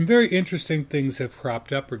some very interesting things have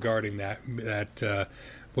cropped up regarding that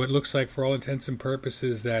what looks like, for all intents and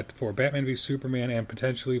purposes, that for Batman v Superman and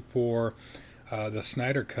potentially for the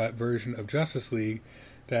Snyder Cut version of Justice League,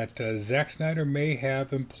 that Zack Snyder may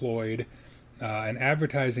have employed an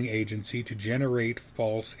advertising agency to generate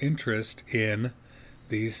false interest in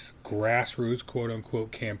these grassroots,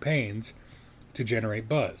 quote-unquote, campaigns to generate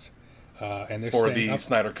buzz. And they're for the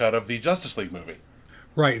Snyder Cut of the Justice League movie.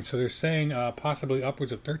 Right, and so they're saying possibly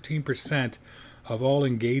upwards of 13% of all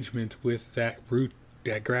engagement with that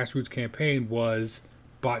grassroots campaign was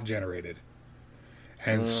bot-generated.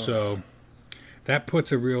 And so that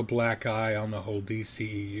puts a real black eye on the whole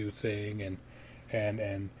DCEU thing,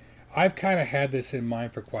 and I've kind of had this in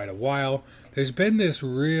mind for quite a while. There's been this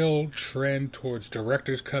real trend towards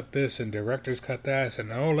director's cut this and director's cut that,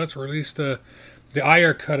 and let's release the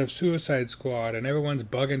Ayer cut of Suicide Squad, and everyone's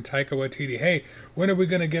bugging Taika Waititi. Hey, when are we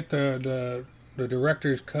going to get the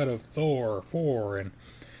director's cut of Thor 4?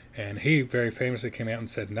 And he very famously came out and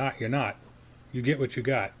said, you're not. You get what you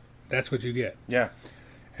got. That's what you get. Yeah.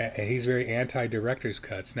 And he's very anti-director's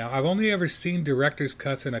cuts. Now, I've only ever seen director's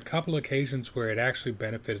cuts in a couple occasions where it actually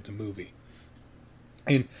benefited the movie.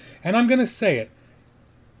 And I'm going to say it.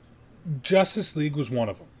 Justice League was one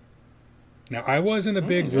of them. Now, I wasn't a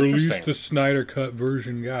big release the Snyder Cut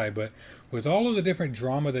version guy, but with all of the different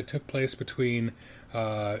drama that took place between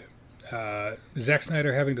Zack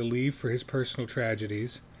Snyder having to leave for his personal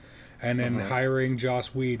tragedies, and then hiring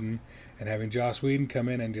Joss Whedon, and having Joss Whedon come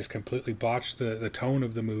in and just completely botch the tone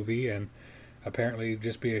of the movie, and apparently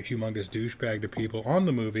just be a humongous douchebag to people on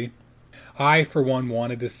the movie, I, for one,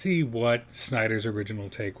 wanted to see what Snyder's original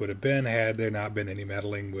take would have been had there not been any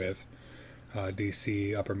meddling with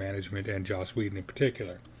DC upper management and Joss Whedon in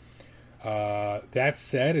particular. That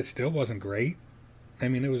said, it still wasn't great. I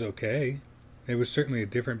mean, it was okay. It was certainly a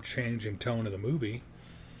different change in tone of the movie.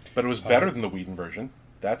 But it was better than the Whedon version.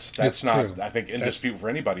 That's not, true. I think, in dispute for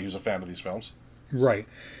anybody who's a fan of these films. Right.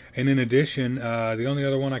 And in addition, the only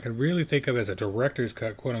other one I can really think of as a director's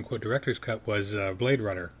cut, quote-unquote director's cut, was Blade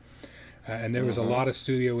Runner. And there was a lot of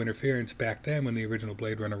studio interference back then when the original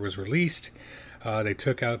Blade Runner was released. They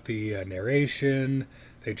took out the narration,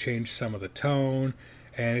 they changed some of the tone,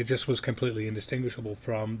 and it just was completely indistinguishable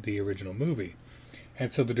from the original movie.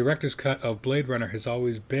 And so the director's cut of Blade Runner has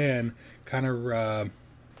always been kind of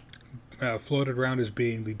floated around as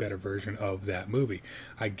being the better version of that movie.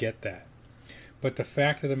 I get that. But the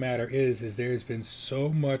fact of the matter is there's been so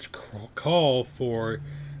much call for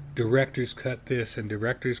director's cut this and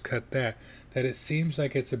director's cut that it seems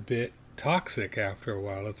like it's a bit toxic after a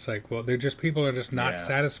while. It's like, well, people are just not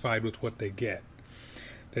satisfied with what they get.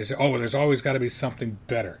 They say, there's always got to be something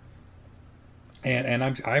better. And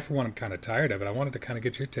I for one, am kind of tired of it. I wanted to kind of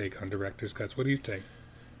get your take on director's cuts. What do you think?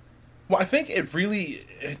 Well, I think it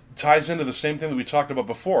ties into the same thing that we talked about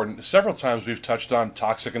before. And several times we've touched on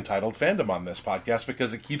toxic entitled fandom on this podcast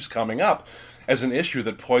because it keeps coming up as an issue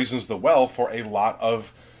that poisons the well for a lot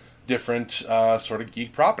of different sort of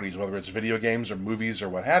geek properties, whether it's video games or movies or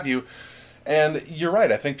what have you. And you're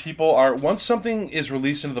right. I think people are, once something is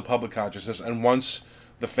released into the public consciousness and once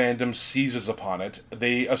the fandom seizes upon it,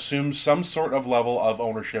 they assume some sort of level of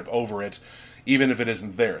ownership over it, even if it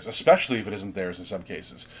isn't theirs, especially if it isn't theirs in some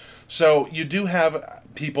cases. So you do have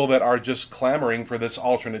people that are just clamoring for this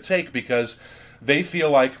alternate take because they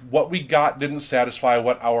feel like what we got didn't satisfy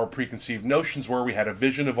what our preconceived notions were. We had a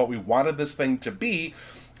vision of what we wanted this thing to be,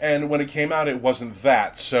 and when it came out, it wasn't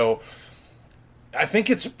that. So I think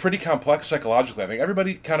it's pretty complex psychologically. I think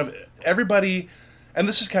everybody, and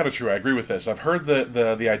this is kind of true, I agree with this. I've heard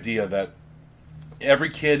the idea that every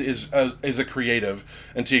kid is a creative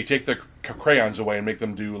until you take their crayons away and make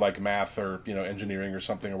them do like math or engineering or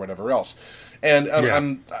something or whatever else. And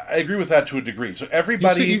I agree with that to a degree. So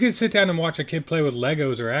everybody, you can sit down and watch a kid play with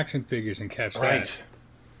Legos or action figures and catch that.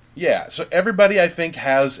 Yeah, so everybody, I think,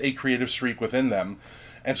 has a creative streak within them.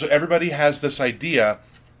 And so everybody has this idea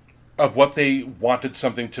of what they wanted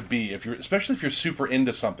something to be. Especially if you're super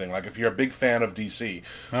into something, like if you're a big fan of DC,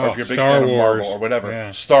 or if you're a big fan of Marvel, or whatever.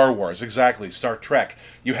 Yeah. Star Wars, exactly. Star Trek.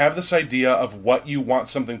 You have this idea of what you want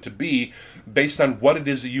something to be based on what it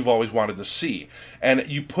is that you've always wanted to see. And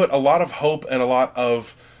you put a lot of hope and a lot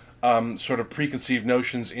of sort of preconceived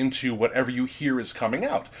notions into whatever you hear is coming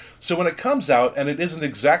out. So when it comes out and it isn't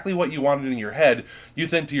exactly what you wanted in your head, you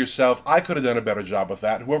think to yourself, I could have done a better job with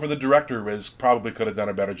that. Whoever the director is probably could have done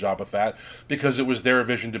a better job with that because it was their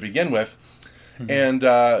vision to begin with. And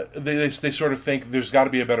they sort of think there's got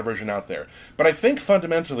to be a better version out there. But I think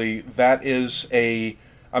fundamentally that is a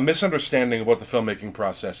misunderstanding of what the filmmaking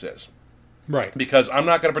process is. Right. Because I'm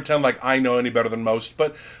not going to pretend like I know any better than most,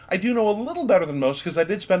 but I do know a little better than most because I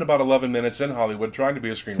did spend about 11 minutes in Hollywood trying to be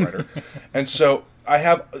a screenwriter. And so I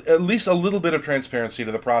have at least a little bit of transparency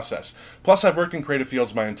to the process. Plus, I've worked in creative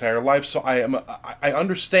fields my entire life, so I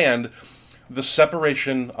understand the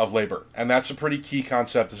separation of labor. And that's a pretty key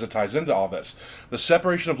concept as it ties into all this. The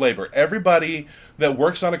separation of labor. Everybody that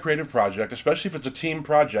works on a creative project, especially if it's a team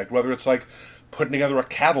project, whether it's like putting together a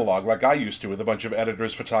catalog like I used to with a bunch of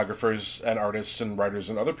editors, photographers, and artists and writers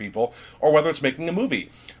and other people, or whether it's making a movie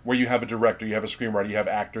where you have a director, you have a screenwriter, you have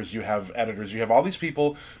actors, you have editors, you have all these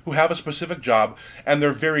people who have a specific job, and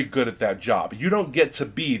they're very good at that job. You don't get to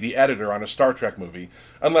be the editor on a Star Trek movie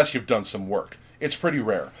unless you've done some work. It's pretty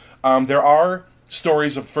rare. There are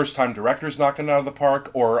stories of first-time directors knocking it out of the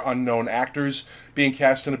park, or unknown actors being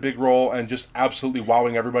cast in a big role and just absolutely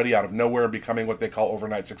wowing everybody out of nowhere and becoming what they call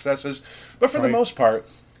overnight successes. But for the most part,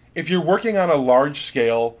 if you're working on a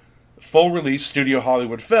large-scale, full-release studio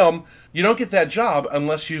Hollywood film, you don't get that job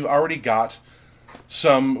unless you've already got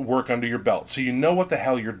some work under your belt, so you know what the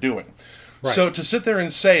hell you're doing. Right. So to sit there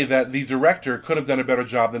and say that the director could have done a better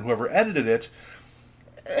job than whoever edited it,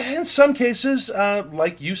 in some cases,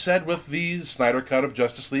 like you said with the Snyder cut of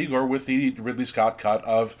Justice League or with the Ridley Scott cut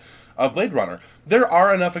of Blade Runner, there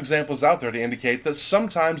are enough examples out there to indicate that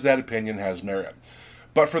sometimes that opinion has merit.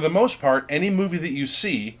 But for the most part, any movie that you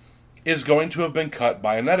see is going to have been cut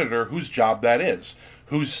by an editor whose job that is,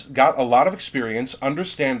 who's got a lot of experience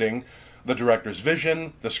understanding the director's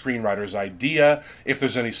vision, the screenwriter's idea, if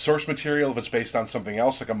there's any source material, if it's based on something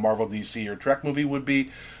else like a Marvel, DC, or Trek movie would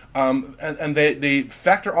be. And they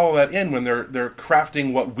factor all of that in when they're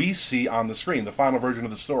crafting what we see on the screen, the final version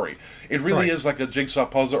of the story. It really is like a jigsaw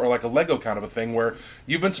puzzle or like a Lego kind of a thing where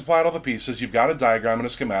you've been supplied all the pieces, you've got a diagram and a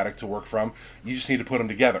schematic to work from, you just need to put them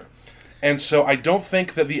together. And so I don't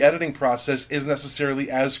think that the editing process is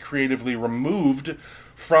necessarily as creatively removed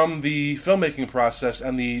from the filmmaking process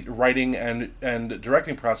and the writing and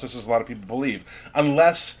directing process as a lot of people believe,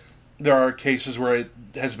 unless there are cases where it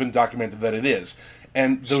has been documented that it is.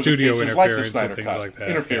 And those studio are cases like the Snyder Cut. Like that,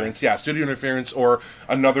 interference, yeah. Studio interference or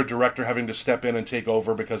another director having to step in and take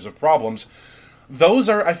over because of problems. Those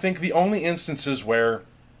are, I think, the only instances where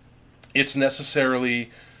it's necessarily,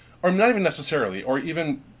 or not even necessarily, or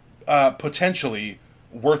even potentially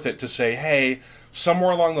worth it to say, hey,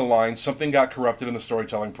 somewhere along the line, something got corrupted in the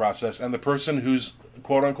storytelling process, and the person whose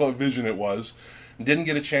quote-unquote vision it was didn't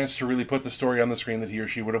get a chance to really put the story on the screen that he or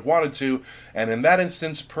she would have wanted to, and in that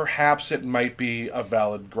instance, perhaps it might be a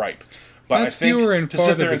valid gripe. But that's I think fewer and to sit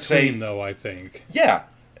there farther and say, between, though, I think. Yeah,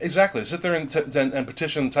 exactly. Sit there and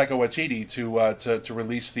petition Taika Waititi to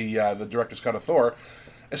release the director's cut of Thor.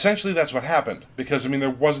 Essentially, that's what happened. Because, I mean, there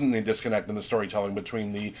wasn't any disconnect in the storytelling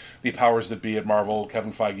between the powers that be at Marvel,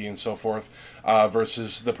 Kevin Feige and so forth,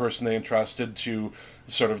 versus the person they entrusted to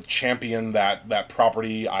sort of champion that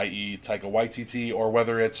property, i.e. Taika Waititi, or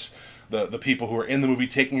whether it's the people who are in the movie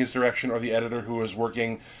taking his direction, or the editor who is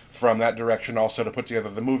working from that direction also to put together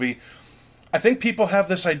the movie. I think people have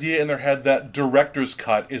this idea in their head that director's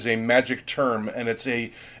cut is a magic term, and it's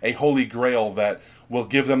a holy grail that will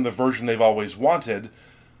give them the version they've always wanted,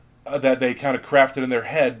 that they kind of crafted in their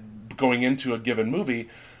head going into a given movie.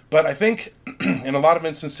 But I think in a lot of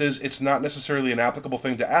instances it's not necessarily an applicable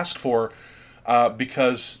thing to ask for,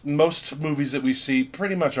 because most movies that we see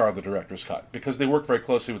pretty much are the director's cut, because they work very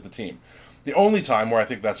closely with the team. The only time where I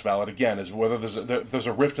think that's valid, again, is whether there's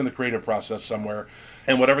a rift in the creative process somewhere,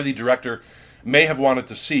 and whatever the director may have wanted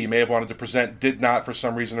to see, may have wanted to present, did not, for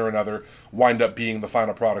some reason or another, wind up being the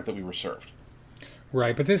final product that we were served.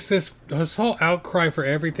 Right, but this whole outcry for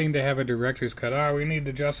everything to have a director's cut. Oh, we need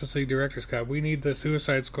the Justice League director's cut. We need the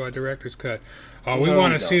Suicide Squad director's cut. Oh, we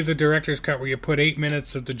want to see the director's cut where you put 8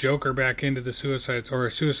 minutes of the Joker back into the Suicide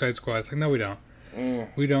Squad. It's like, no, we don't.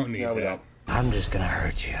 We don't need that. We don't. I'm just going to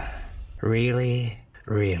hurt you. Really,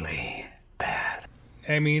 really bad.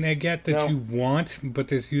 I mean, I get that you want,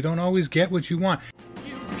 but you don't always get what you want.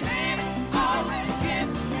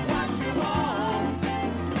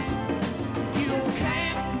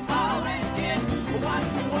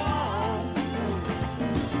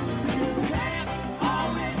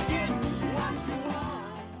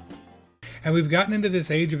 And we've gotten into this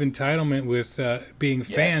age of entitlement with being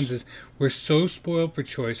fans. Is we're so spoiled for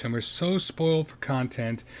choice and we're so spoiled for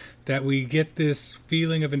content that we get this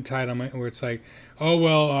feeling of entitlement where it's like, oh,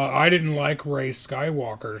 well, I didn't like Rey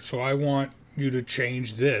Skywalker, so I want you to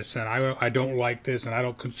change this, and I don't like this, and I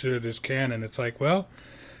don't consider this canon. It's like, well,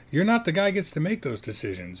 you're not the guy who gets to make those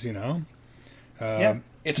decisions, you know?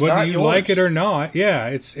 It's whether not you yours. like it or not,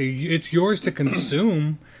 it's yours to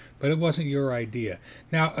consume, but it wasn't your idea.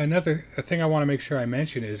 Now, another thing I want to make sure I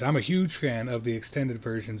mention is I'm a huge fan of the extended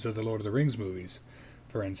versions of the Lord of the Rings movies,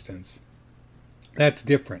 for instance. That's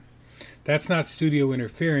different. That's not studio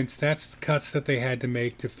interference. That's cuts that they had to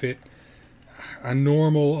make to fit a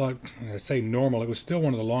normal, I say normal, it was still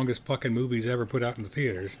one of the longest fucking movies ever put out in the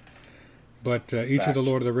theaters. But each of the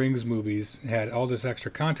Lord of the Rings movies had all this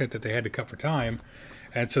extra content that they had to cut for time.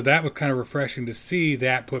 And so that was kind of refreshing to see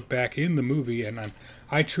that put back in the movie. And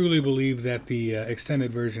I truly believe that the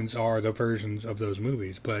extended versions are the versions of those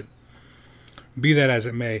movies. But be that as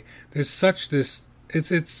it may, there's such this...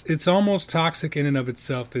 It's almost toxic in and of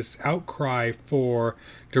itself, this outcry for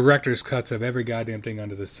director's cuts of every goddamn thing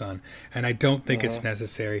under the sun. And I don't think it's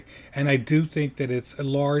necessary. And I do think that it's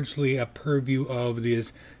largely a purview of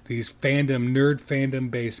these nerd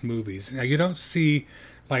fandom-based movies. Now, you don't see...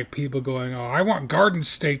 like people going, oh, I want Garden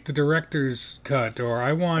State, the director's cut, or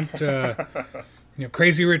I want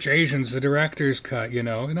Crazy Rich Asians, the director's cut.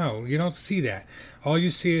 No, you don't see that. All you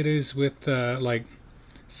see it is with like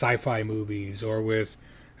sci-fi movies or with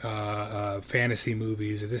fantasy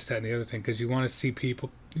movies or this, that, and the other thing, because you want to see people.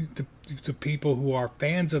 The people who are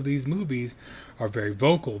fans of these movies are very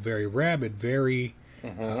vocal, very rabid, very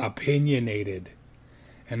opinionated,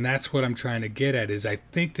 and that's what I'm trying to get at. Is I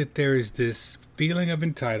think that there is this feeling of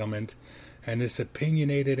entitlement and this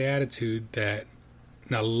opinionated attitude that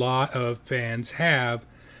a lot of fans have,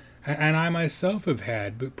 and I myself have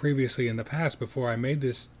had, but previously in the past, before I made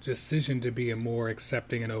this decision to be a more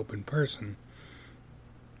accepting and open person.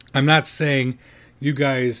 I'm not saying you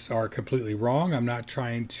guys are completely wrong. I'm not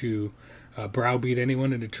trying to browbeat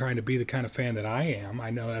anyone into trying to be the kind of fan that I am. I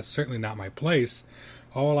know that's certainly not my place.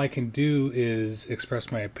 All I can do is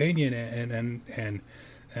express my opinion, and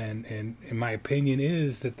my opinion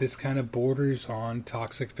is that this kind of borders on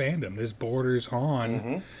toxic fandom. This borders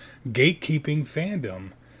on gatekeeping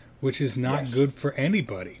fandom, which is not good for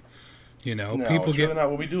anybody. No, it's really not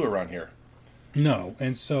what we do around here. No,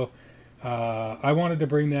 and so I wanted to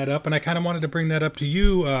bring that up, and I kind of wanted to bring that up to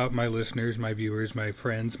you, my listeners, my viewers, my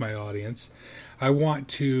friends, my audience. I want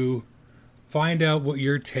to find out what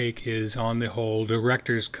your take is on the whole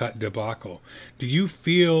director's cut debacle. Do you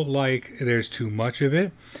feel like there's too much of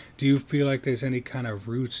it? Do you feel like there's any kind of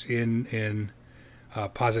roots in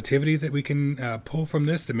positivity that we can pull from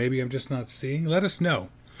this that maybe I'm just not seeing? Let us know.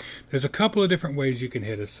 There's a couple of different ways you can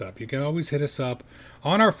hit us up. You can always hit us up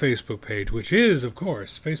on our Facebook page, which is, of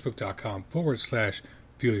course,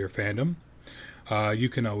 facebook.com/FeelYourFandom. You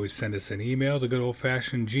can always send us an email, the good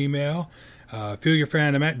old-fashioned Gmail,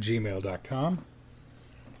 feelyourfandom@gmail.com.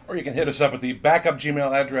 Or you can hit us up at the backup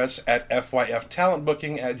Gmail address at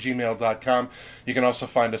fyftalentbooking@gmail.com. You can also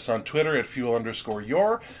find us on Twitter at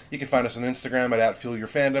fuel_your. You can find us on Instagram at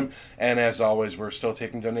 @fuelyourfandom. And as always, we're still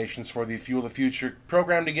taking donations for the Fuel the Future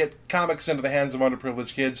program to get comics into the hands of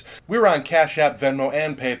underprivileged kids. We're on Cash App, Venmo,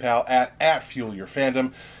 and PayPal at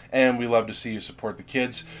 @fuelyourfandom. And we love to see you support the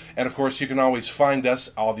kids. And of course, you can always find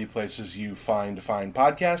us all the places you find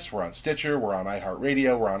podcasts. We're on Stitcher, we're on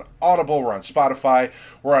iHeartRadio, we're on Audible, we're on Spotify,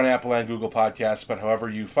 we're on Apple and Google Podcasts. But however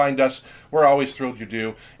you find us, we're always thrilled you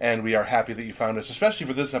do. And we are happy that you found us, especially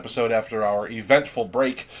for this episode after our eventful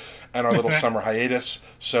break and our little summer hiatus.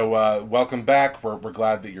 So welcome back. We're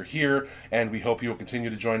glad that you're here, and we hope you will continue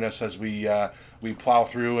to join us as we plow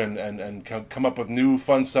through and come up with new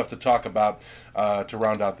fun stuff to talk about to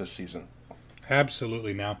round out this season.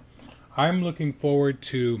 Absolutely. Now, I'm looking forward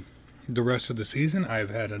to the rest of the season. I've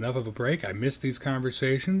had enough of a break. I miss these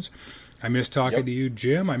conversations. I miss talking to you,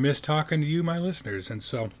 Jim. I miss talking to you, my listeners. And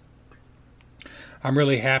so I'm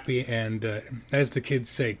really happy and, as the kids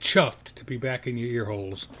say, chuffed to be back in your ear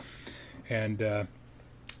holes. And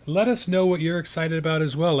let us know what you're excited about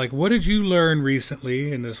as well. Like, what did you learn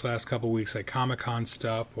recently in this last couple weeks, like Comic-Con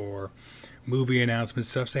stuff or movie announcement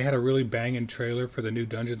stuff? They had a really banging trailer for the new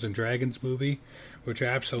Dungeons & Dragons movie, which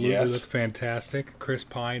absolutely looked fantastic. Chris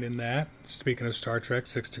Pine in that. Speaking of Star Trek,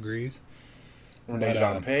 6 Degrees. Renee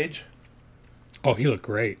Jean Page. Oh, he looked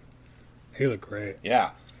great. He looked great.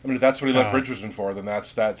 Yeah. I mean, if that's what he left Bridgerton for, then that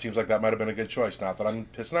seems like that might have been a good choice. Not that I'm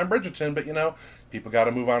pissing on Bridgerton, but, people got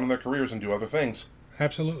to move on in their careers and do other things.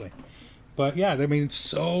 Absolutely. But, yeah, I mean,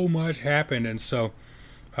 so much happened, and so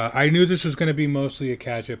I knew this was going to be mostly a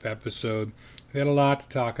catch-up episode. We had a lot to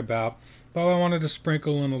talk about, but I wanted to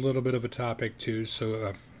sprinkle in a little bit of a topic, too,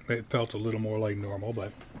 so it felt a little more like normal.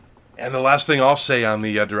 But And the last thing I'll say on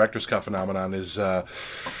the director's cut phenomenon is I'm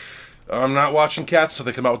not watching Cats till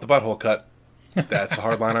they come out with the butthole cut. That's a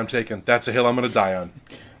hard line I'm taking. That's a hill I'm going to die on.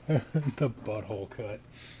 The butthole cut.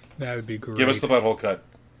 That would be great. Give us the butthole cut.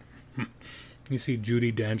 You see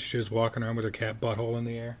Judi Dench just walking around with her cat butthole in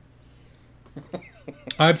the air?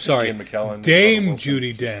 I'm sorry. Ian McKellen. Dame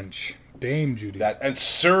Judi Dench. Dame Judi. And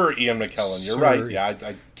Sir Ian McKellen. You're Sir. right. Yeah,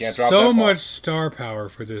 I can't drop that So ball. much star power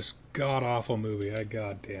for this god-awful movie.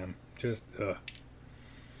 Goddamn. Just,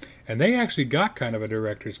 And they actually got kind of a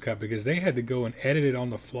director's cut because they had to go and edit it on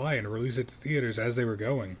the fly and release it to theaters as they were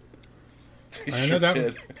going. I know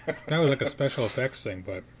that was like a special effects thing,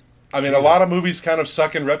 but... I mean, a lot of movies kind of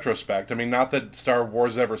suck in retrospect. I mean, not that Star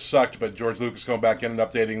Wars ever sucked, but George Lucas going back in and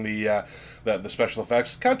updating the special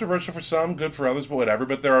effects. Controversial for some, good for others, but whatever.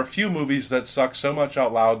 But there are a few movies that suck so much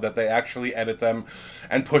out loud that they actually edit them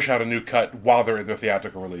and push out a new cut while they're in their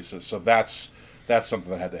theatrical releases. So that's something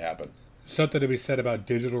that had to happen. Something to be said about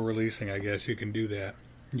digital releasing, I guess. You can do that.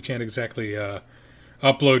 You can't exactly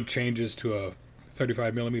upload changes to a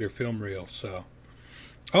 35mm film reel. So,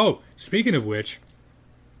 speaking of which,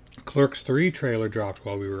 Clerks 3 trailer dropped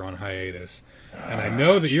while we were on hiatus. And I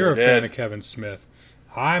know that you're a fan of Kevin Smith.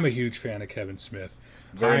 I'm a huge fan of Kevin Smith.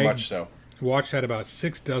 Very much so. Watched that about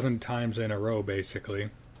 6 dozen times in a row, basically.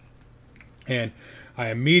 And I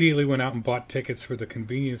immediately went out and bought tickets for the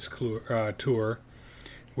Convenience Tour,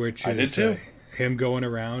 which is him going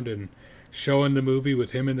around and showing the movie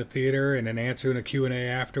with him in the theater and then answering a Q&A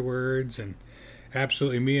afterwards. And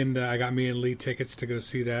absolutely, I got me and Lee tickets to go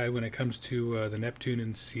see that when it comes to the Neptune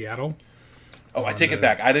in Seattle. Oh, I take it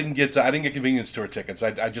back. I didn't get Convenience Tour tickets.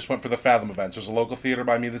 I just went for the Fathom events. There's a local theater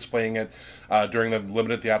by me that's playing it during the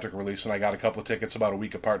limited theatrical release, and I got a couple of tickets about a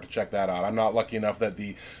week apart to check that out. I'm not lucky enough that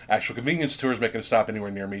the actual Convenience Tour is making a stop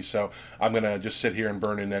anywhere near me, so I'm going to just sit here and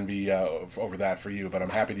burn in envy over that for you, but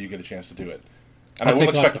I'm happy that you get a chance to do it. And I will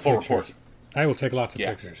expect a full report. I will take lots of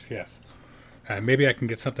pictures, yes. Maybe I can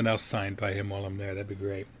get something else signed by him while I'm there. That'd be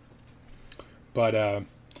great. But,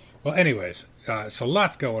 well, anyways, so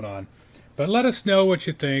lots going on. But let us know what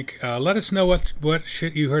you think. Let us know what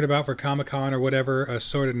shit you heard about for Comic-Con or whatever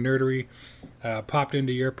sort of nerdery popped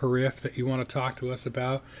into your periph that you want to talk to us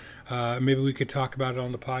about. Maybe we could talk about it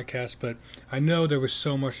on the podcast, but I know there was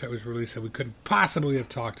so much that was released that we couldn't possibly have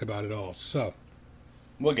talked about it all. So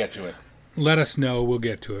we'll get to it. Let us know. We'll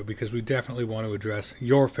get to it because we definitely want to address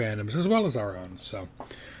your fandoms as well as our own. So,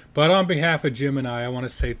 but on behalf of Jim and I want to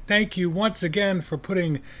say thank you once again for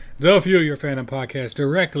putting the Fuel Your Fandom podcast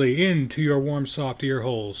directly into your warm, soft ear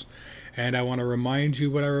holes. And I want to remind you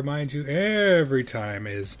what I remind you every time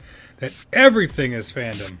is that everything is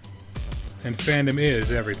fandom. And fandom is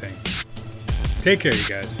everything. Take care, you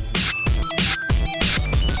guys.